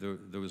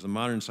 There was a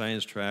modern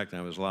science track, and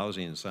I was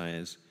lousy in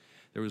science.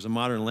 There was a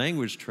modern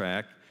language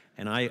track,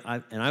 and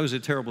I was a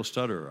terrible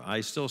stutterer.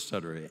 I still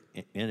stutter,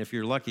 and if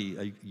you're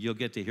lucky, you'll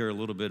get to hear a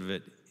little bit of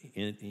it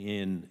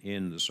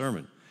in the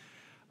sermon.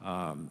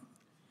 And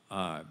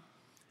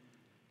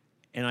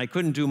I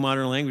couldn't do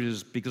modern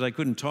languages because I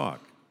couldn't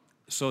talk.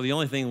 So the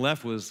only thing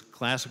left was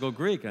classical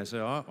Greek. I said,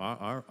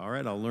 all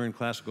right, I'll learn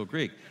classical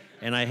Greek.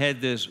 And I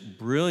had this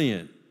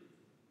brilliant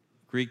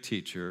Greek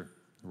teacher,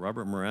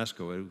 Robert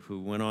Marasco,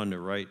 who went on to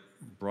write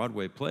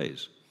Broadway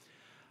plays.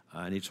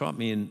 And he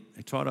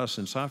taught us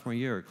in sophomore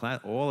year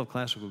all of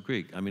classical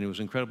Greek. It was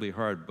incredibly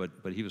hard,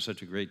 but he was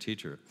such a great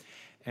teacher.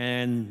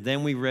 And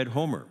then we read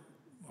Homer,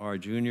 our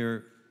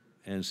junior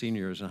and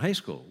senior years in high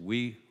school.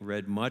 We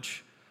read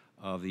much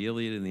of the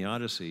Iliad and the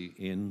Odyssey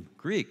in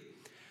Greek.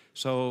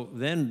 So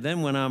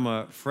then when I'm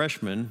a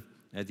freshman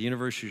at the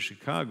University of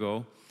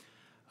Chicago,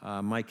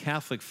 my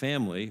Catholic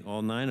family,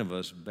 all 9 of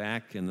us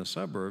back in the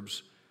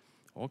suburbs,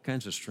 all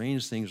kinds of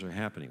strange things are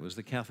happening. It was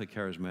the Catholic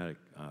charismatic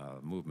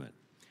movement.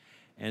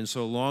 And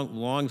so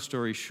long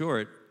story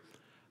short,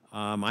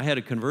 I had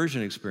a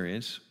conversion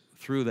experience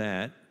through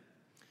that,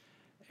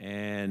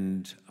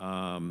 and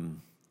all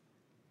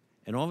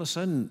of a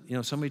sudden,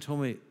 somebody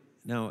told me,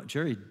 "Now,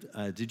 Jerry,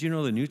 did you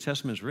know the New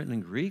Testament is written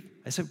in Greek?"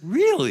 I said,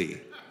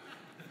 "Really?"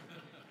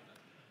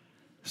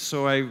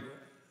 So I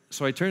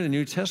turned to the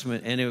New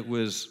Testament, and it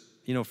was,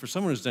 for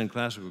someone who's done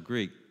classical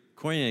Greek,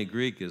 Koine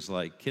Greek is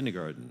like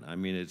kindergarten.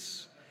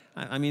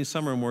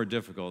 Some are more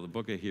difficult, the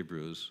book of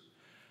Hebrews.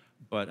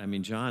 But,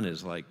 John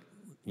is like,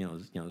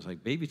 it's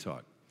like baby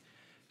talk.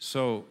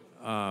 So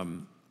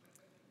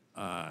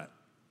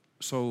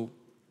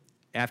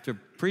after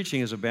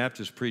preaching as a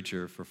Baptist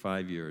preacher for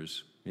 5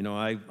 years,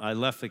 I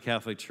left the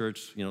Catholic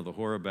Church, the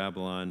whore of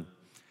Babylon,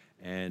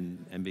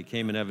 and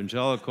became an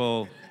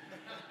evangelical.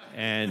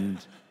 And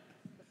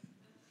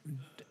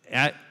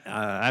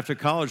after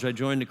college, I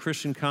joined a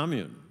Christian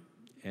commune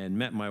and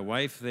met my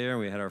wife there.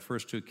 We had our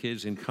first 2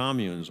 kids in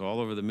communes all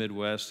over the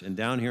Midwest, and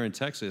down here in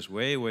Texas,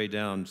 way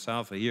down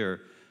south of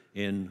here,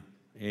 in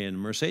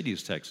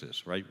Mercedes,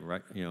 Texas, right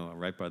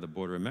by the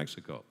border of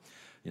Mexico.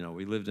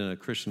 We lived in a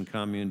Christian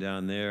commune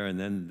down there, and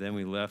then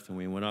we left and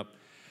we went up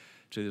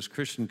to this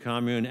Christian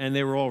commune, and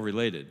they were all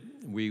related.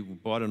 We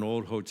bought an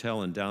old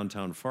hotel in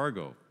downtown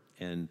Fargo,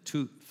 and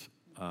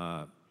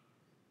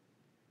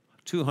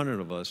 200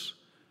 of us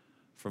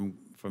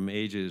from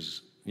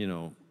ages,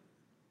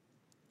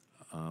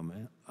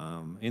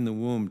 in the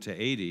womb to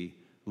 80,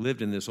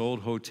 lived in this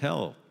old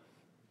hotel.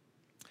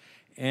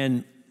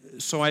 And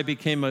so I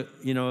became a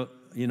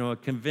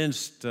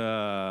convinced,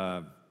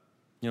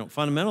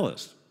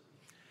 fundamentalist.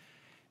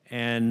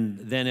 and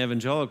then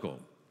evangelical.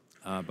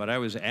 But I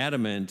was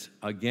adamant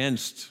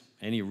against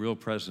any real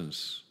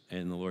presence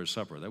in the Lord's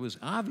Supper. That was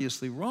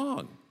obviously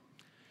wrong.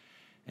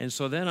 And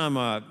so then I'm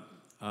a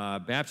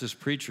Baptist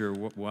preacher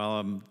while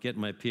I'm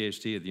getting my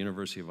PhD at the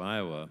University of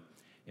Iowa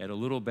at a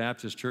little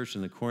Baptist church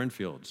in the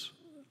cornfields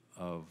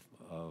of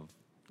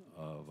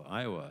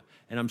Iowa.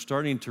 And I'm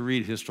starting to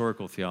read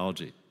historical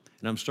theology.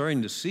 And I'm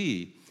starting to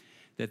see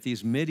that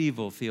these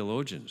medieval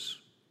theologians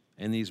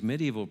and these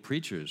medieval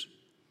preachers,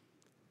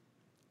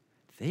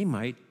 they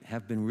might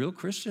have been real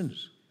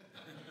Christians.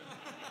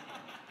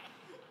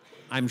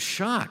 I'm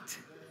shocked.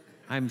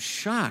 And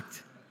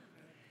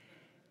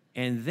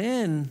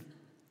then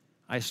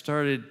I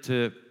started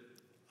to,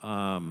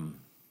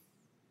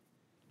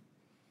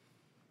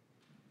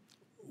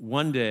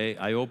 one day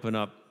I open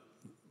up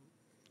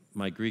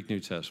my Greek New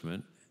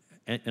Testament,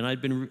 and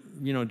I'd been,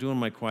 doing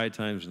my quiet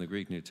times in the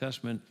Greek New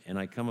Testament, and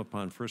I come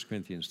upon 1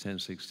 Corinthians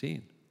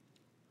 10:16.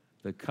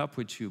 The cup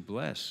which you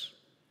bless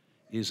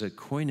is a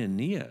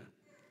koinonia,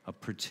 a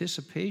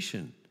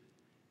participation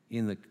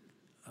in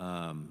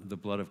the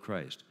blood of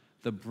Christ.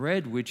 The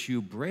bread which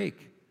you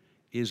break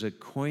is a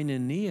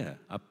koinonia,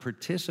 a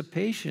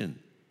participation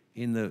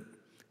in the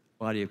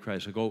body of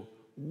Christ. I go,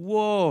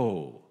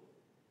 whoa.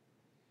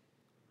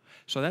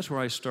 So that's where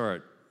I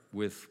start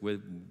with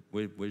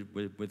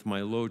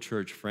my low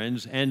church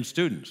friends and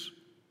students.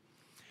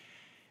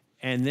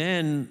 And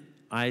then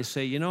I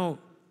say,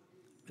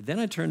 then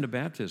I turn to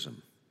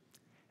baptism.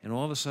 And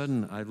all of a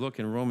sudden, I look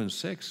in Romans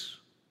 6,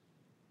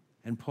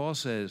 and Paul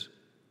says,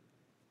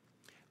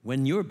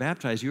 when you're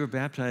baptized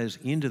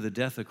into the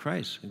death of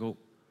Christ. I go,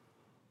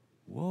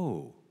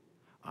 whoa.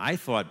 I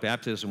thought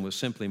baptism was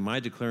simply my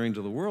declaring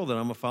to the world that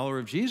I'm a follower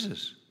of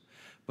Jesus.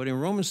 But in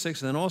Romans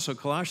 6 and then also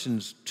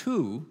Colossians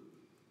 2,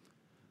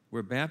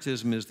 where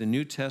baptism is the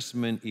New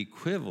Testament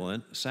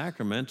equivalent,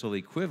 sacramental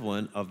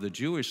equivalent of the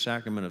Jewish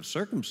sacrament of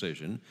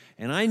circumcision,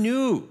 and I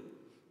knew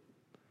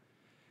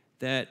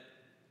that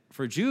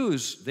for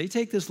Jews, they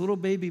take this little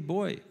baby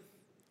boy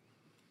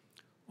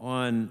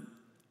on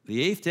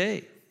the 8th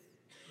day,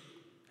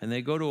 and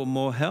they go to a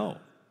mohel,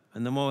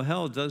 and the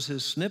mohel does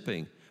his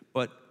snipping,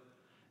 but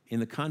in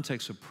the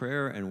context of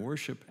prayer and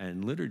worship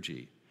and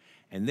liturgy.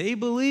 And they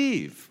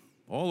believe,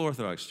 all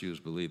Orthodox Jews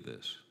believe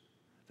this,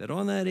 that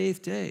on that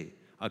 8th day,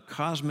 a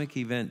cosmic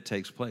event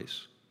takes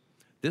place.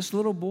 This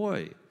little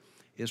boy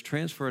is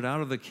transferred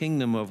out of the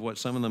kingdom of what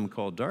some of them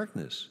call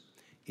darkness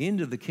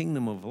into the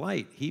kingdom of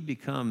light. He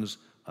becomes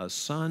a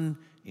son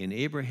in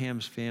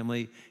Abraham's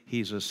family.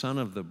 He's a son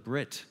of the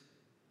Brit,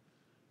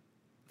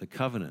 the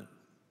covenant.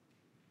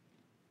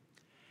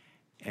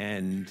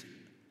 And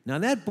now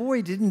that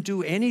boy didn't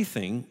do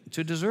anything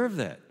to deserve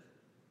that.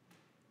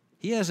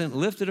 He hasn't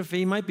lifted a finger.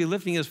 He might be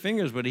lifting his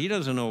fingers, but he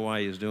doesn't know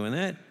why he's doing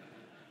that.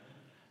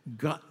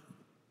 God,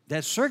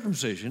 that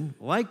circumcision,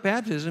 like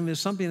baptism, is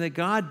something that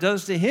God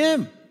does to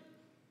him.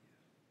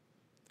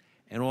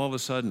 And all of a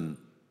sudden,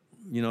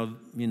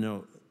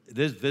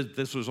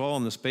 this was all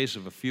in the space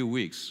of a few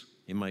weeks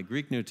in my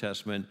Greek New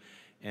Testament,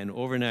 and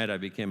overnight I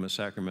became a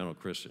sacramental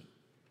Christian.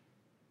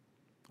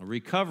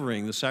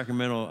 Recovering the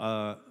sacramental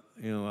a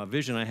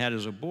vision I had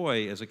as a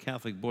boy, as a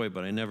Catholic boy,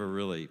 but I never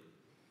really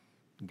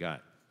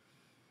got.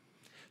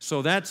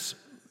 So that's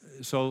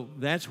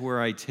where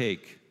I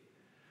take.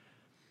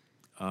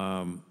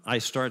 I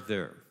start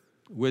there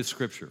with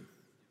Scripture.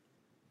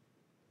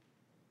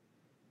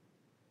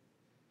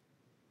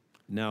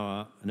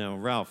 Now,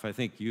 Ralph, I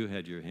think you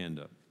had your hand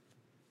up.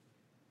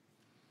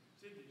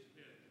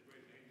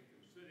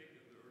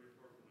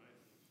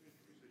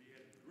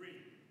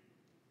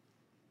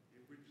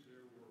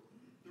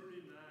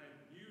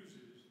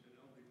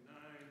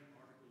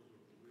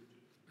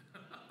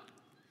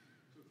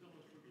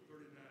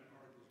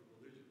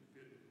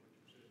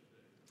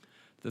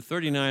 The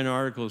 39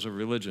 Articles of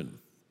Religion.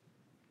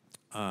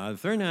 The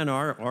 39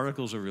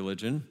 Articles of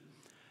Religion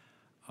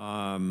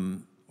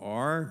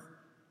are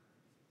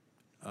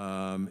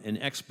an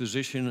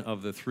exposition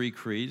of the three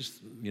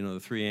creeds, the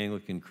three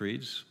Anglican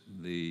creeds,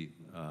 the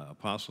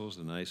Apostles,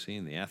 the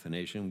Nicene, the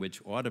Athanasian,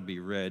 which ought to be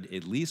read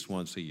at least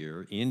once a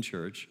year in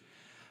church,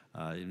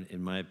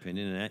 in my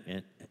opinion,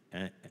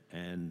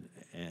 and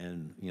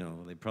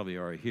they probably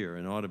are here,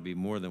 and ought to be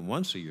more than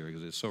once a year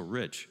because it's so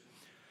rich.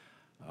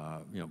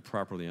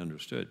 Properly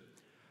understood.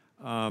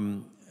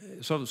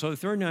 So the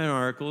 39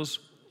 Articles,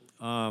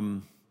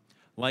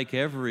 like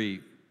every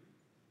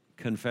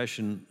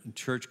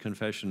church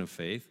confession of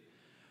faith,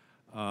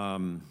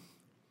 are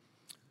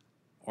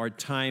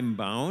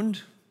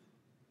time-bound,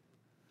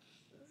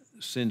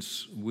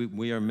 since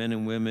we are men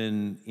and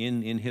women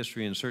in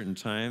history in certain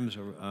times,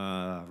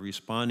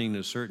 responding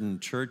to certain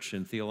church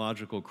and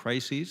theological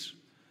crises.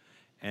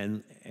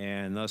 And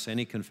thus,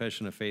 any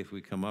confession of faith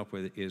we come up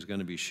with is going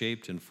to be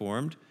shaped and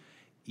formed,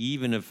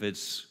 even if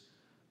it's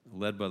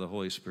led by the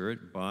Holy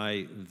Spirit,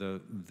 by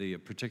the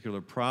particular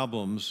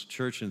problems,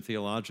 church and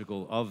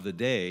theological, of the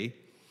day.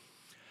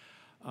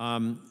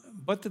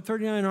 But the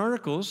 39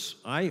 Articles,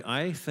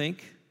 I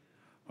think,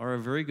 are a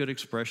very good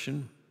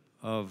expression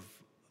of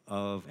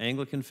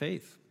Anglican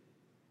faith.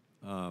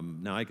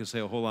 Now, I could say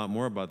a whole lot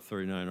more about the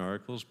 39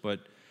 articles, but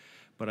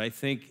I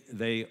think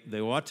they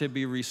ought to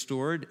be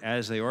restored,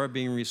 as they are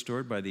being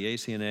restored by the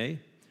ACNA,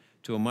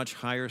 to a much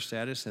higher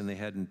status than they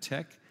had in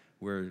Tech,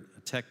 where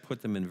Tech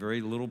put them in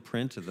very little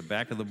print at the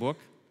back of the book,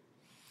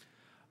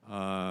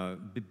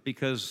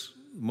 because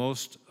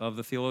most of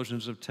the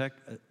theologians of Tech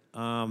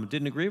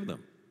didn't agree with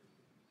them.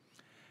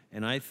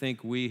 And I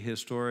think we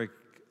historic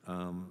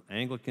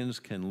Anglicans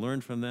can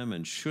learn from them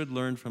and should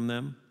learn from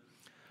them.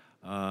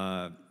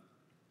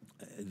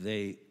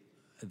 They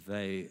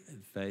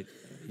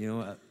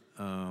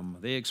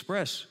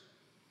express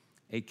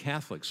a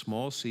Catholic,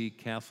 small c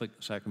Catholic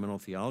sacramental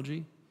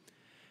theology.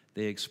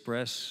 They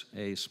express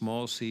a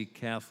small c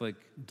Catholic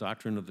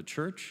doctrine of the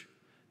church,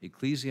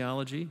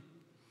 ecclesiology.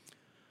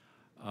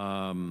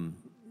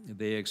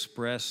 They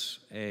express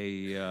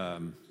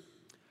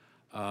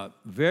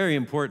very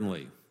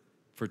importantly,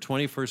 for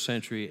 21st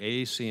century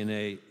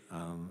ACNA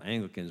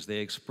Anglicans, they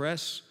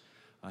express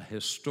a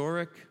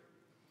historic,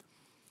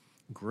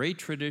 great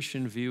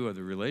tradition view of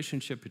the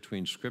relationship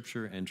between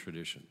Scripture and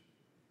tradition.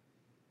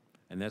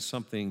 And that's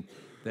something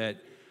that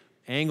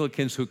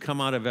Anglicans who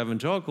come out of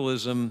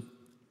evangelicalism,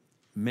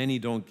 many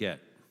don't get.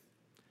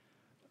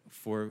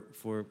 For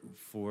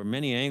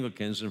many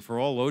Anglicans and for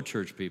all low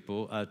church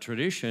people,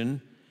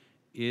 tradition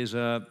is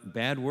a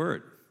bad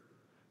word.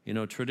 You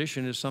know,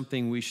 tradition is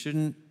something we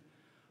shouldn't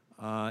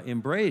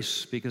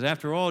embrace, because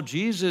after all,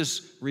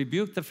 Jesus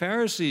rebuked the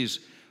Pharisees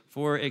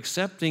for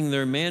accepting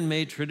their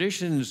man-made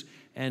traditions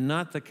and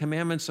not the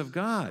commandments of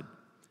God.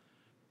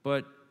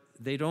 But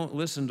they don't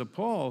listen to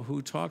Paul,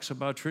 who talks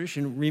about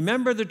tradition.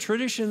 Remember the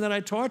tradition that I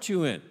taught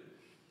you in.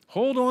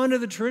 Hold on to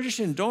the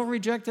tradition. Don't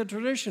reject the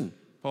tradition,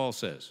 Paul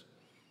says.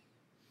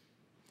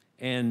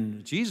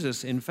 And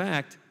Jesus, in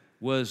fact,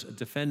 was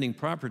defending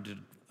proper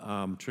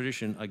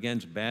tradition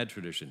against bad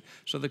tradition.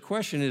 So the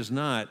question is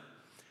not,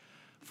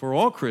 for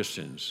all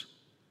Christians,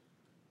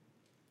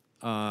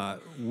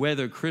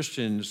 whether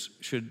Christians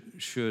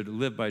should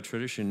live by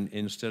tradition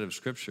instead of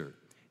Scripture.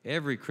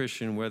 Every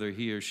Christian, whether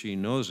he or she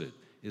knows it,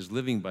 is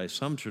living by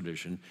some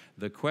tradition.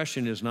 The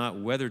question is not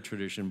whether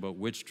tradition, but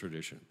which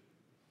tradition.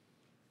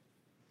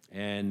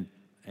 And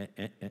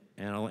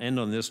I'll end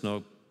on this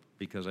note,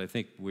 because I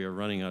think we are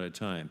running out of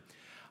time.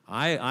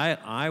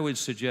 I would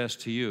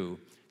suggest to you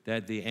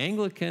that the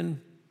Anglican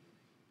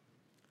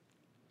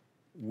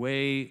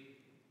way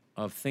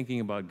of thinking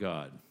about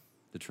God,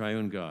 the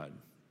triune God,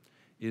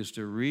 is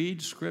to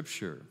read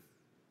Scripture,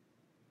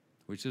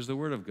 which is the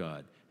Word of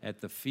God,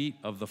 at the feet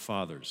of the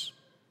fathers.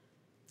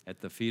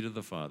 At the feet of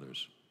the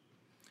fathers.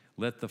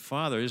 Let the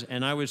fathers,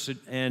 and I would say,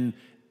 and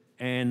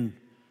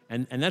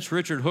that's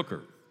Richard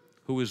Hooker,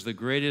 who was the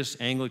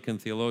greatest Anglican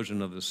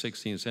theologian of the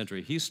 16th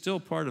century. He's still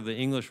part of the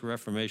English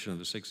Reformation of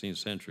the 16th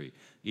century,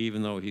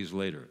 even though he's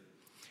later.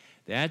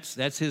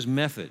 That's his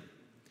method.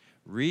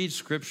 Read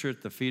Scripture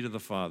at the feet of the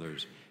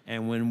fathers.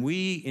 And when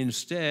we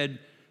instead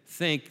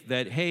think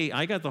that, hey,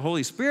 I got the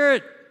Holy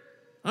Spirit,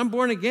 I'm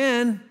born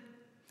again,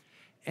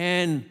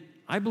 and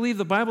I believe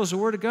the Bible is the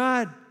Word of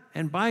God,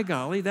 and by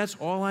golly, that's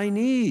all I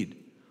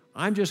need.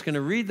 I'm just going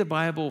to read the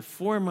Bible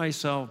for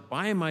myself,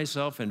 by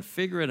myself, and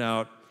figure it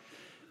out.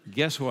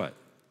 Guess what?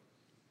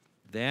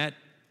 That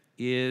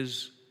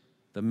is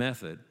the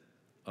method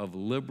of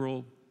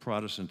liberal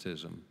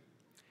Protestantism.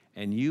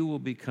 And you will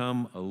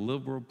become a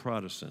liberal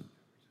Protestant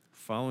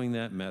following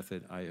that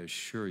method, I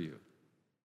assure you.